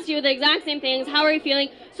 She asked you the exact same things. How are you feeling?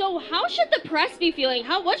 So how should the press be feeling?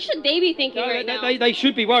 What should they be thinking right now? They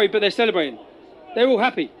should be worried, but they're celebrating. They're all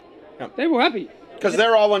happy. Yeah. They're all happy. Because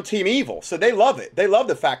they're all on Team Evil, so they love it. They love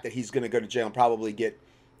the fact that he's going to go to jail and probably get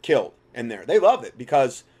killed in there. They love it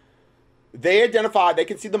because they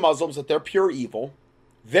can see the Muslims that they're pure evil.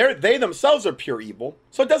 They themselves are pure evil.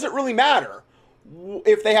 So it doesn't really matter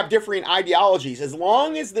if they have differing ideologies. As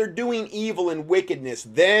long as they're doing evil and wickedness,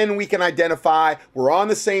 then we can identify we're on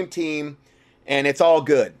the same team and it's all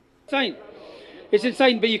good. Insane. It's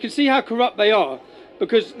insane, but you can see how corrupt they are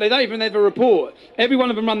because they don't even ever report. Every one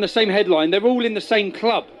of them run the same headline. They're all in the same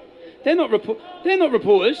club. They're not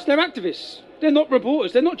reporters. They're activists. They're not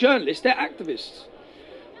reporters. They're not journalists. They're activists.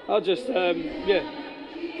 I'll just, yeah.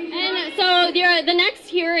 And so the next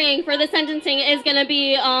hearing for the sentencing is going to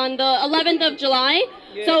be on the 11th of July.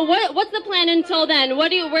 Yeah. So what's the plan until then?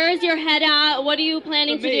 Where is your head at? What are you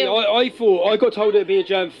planning to do? I thought, I got told it'd be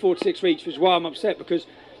adjourned for 4 to 6 weeks, which is why I'm upset, because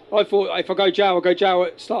I thought if I go jail, I'll go jail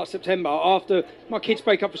at the start of September, after my kids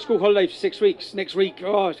break up for school holidays for 6 weeks. Next week,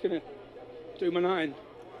 it's going to do my nine.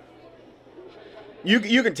 You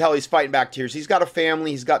can tell he's fighting back tears. He's got a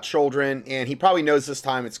family, he's got children, and he probably knows this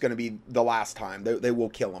time it's going to be the last time. They will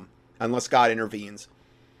kill him, unless God intervenes.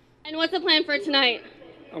 And what's the plan for tonight?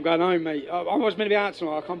 I'm going home, mate. I was meant to be out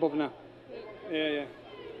tonight. I can't bother now. Yeah.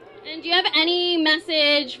 And do you have any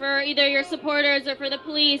message for either your supporters or for the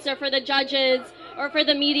police or for the judges or for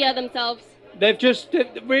the media themselves?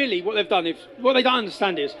 Really, what they've done, what they don't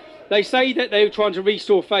understand is, they say that they're trying to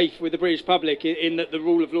restore faith with the British public in the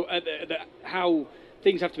rule of law, how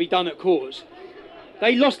things have to be done at courts.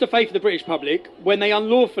 They lost the faith of the British public when they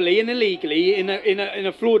unlawfully and illegally, in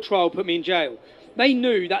a flawed trial, put me in jail. They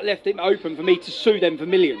knew that left it open for me to sue them for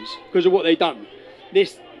millions because of what they've done.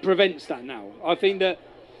 This prevents that now. I think that,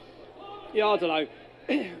 I don't know.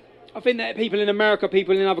 I think that people in America,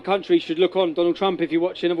 people in other countries should look on. Donald Trump, if you're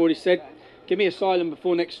watching, I've already said, give me asylum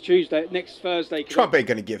before next Thursday. Trump ain't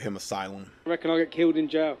going to give him asylum. I reckon I'll get killed in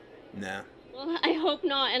jail. Nah. Well, I hope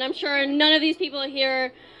not, and I'm sure none of these people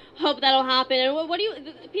here hope that'll happen.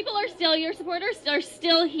 And people are still, your supporters are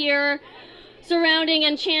still here surrounding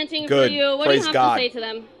and chanting for you. What do you have to say to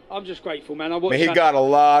them? I'm just grateful, man. He got a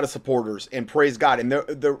lot of supporters, and praise God. And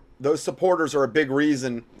those supporters are a big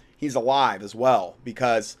reason he's alive as well,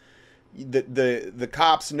 because the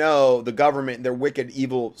cops know, the government, their wicked,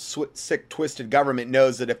 evil, sick, twisted government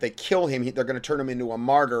knows that if they kill him, they're going to turn him into a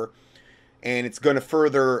martyr, and it's going to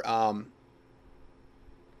further,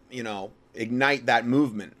 ignite that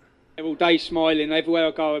movement. All day smiling. Everywhere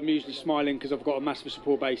I go, I'm usually smiling because I've got a massive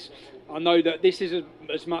support base. I know that this isn't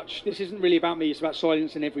really about me. It's about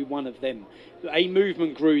silencing every one of them. A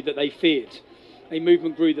movement grew that they feared. a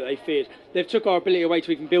movement grew that they feared. They've took our ability away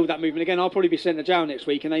to even build that movement. Again, I'll probably be sent to jail next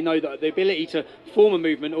week, and they know that the ability to form a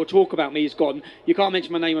movement or talk about me is gone. You can't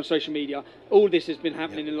mention my name on social media. All this has been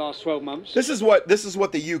happening in the last 12 months. This is what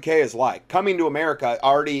the UK is like. Coming to America,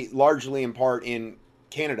 already largely in part in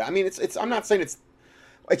Canada. I mean, it's I'm not saying it's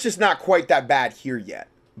just not quite that bad here yet,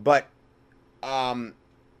 but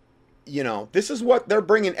you know, this is what they're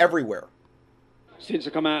bringing everywhere. Since I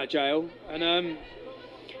come out of jail, and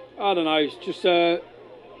I don't know, it's just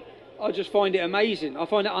I just find it amazing. I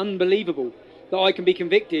find it unbelievable that I can be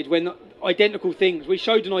convicted when identical things. We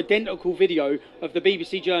showed an identical video of the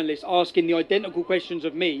BBC journalist asking the identical questions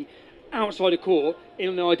of me outside of court in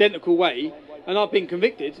an identical way, and I've been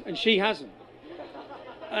convicted, and she hasn't.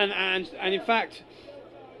 And in fact,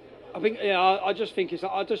 I think I just think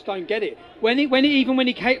I just don't get it.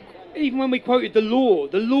 Even when we quoted the law,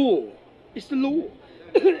 it's the law.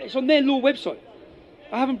 It's on their law website.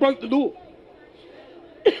 I haven't broke the law.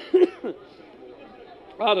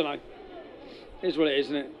 I don't know. It's what it is,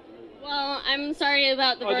 isn't it? Well, I'm sorry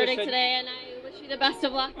about the verdict today, and I wish you the best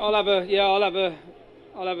of luck. I'll have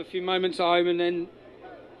a few moments at home and then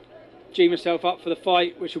G myself up for the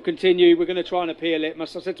fight, which will continue. We're going to try and appeal it. I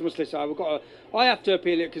said to my solicitor, I have to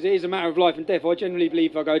appeal it because it is a matter of life and death. I genuinely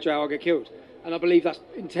believe if I go to jail, I'll get killed, and I believe that's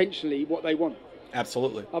intentionally what they want.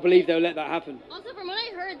 Absolutely. I believe they'll let that happen. Also, from what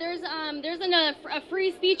I heard, there's a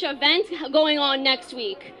free speech event going on next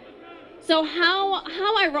week. So how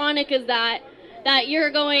ironic is that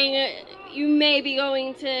you may be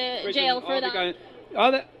going to jail for that?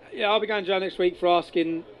 I'll be going to jail next week for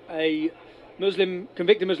asking a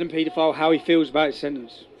convicted Muslim paedophile how he feels about his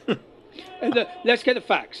sentence. Let's get the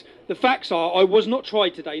facts. The facts are, I was not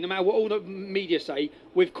tried today, no matter what all the media say,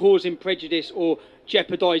 with causing prejudice or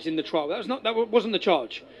jeopardising the trial. That wasn't the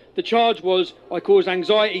charge. The charge was I caused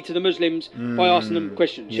anxiety to the Muslims by asking them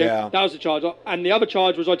questions. Yeah. That was the charge. And the other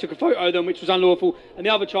charge was I took a photo of them, which was unlawful. And the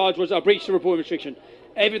other charge was I breached the reporting restriction.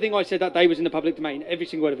 Everything I said that day was in the public domain. Every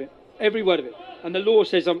single word of it. Every word of it. And the law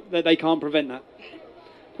says that they can't prevent that.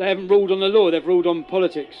 They haven't ruled on the law. They've ruled on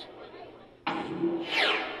politics.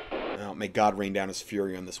 Oh, may God rain down his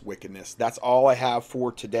fury on this wickedness. That's all I have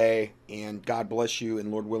for today. And God bless you.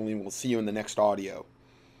 And Lord willing, we'll see you in the next audio.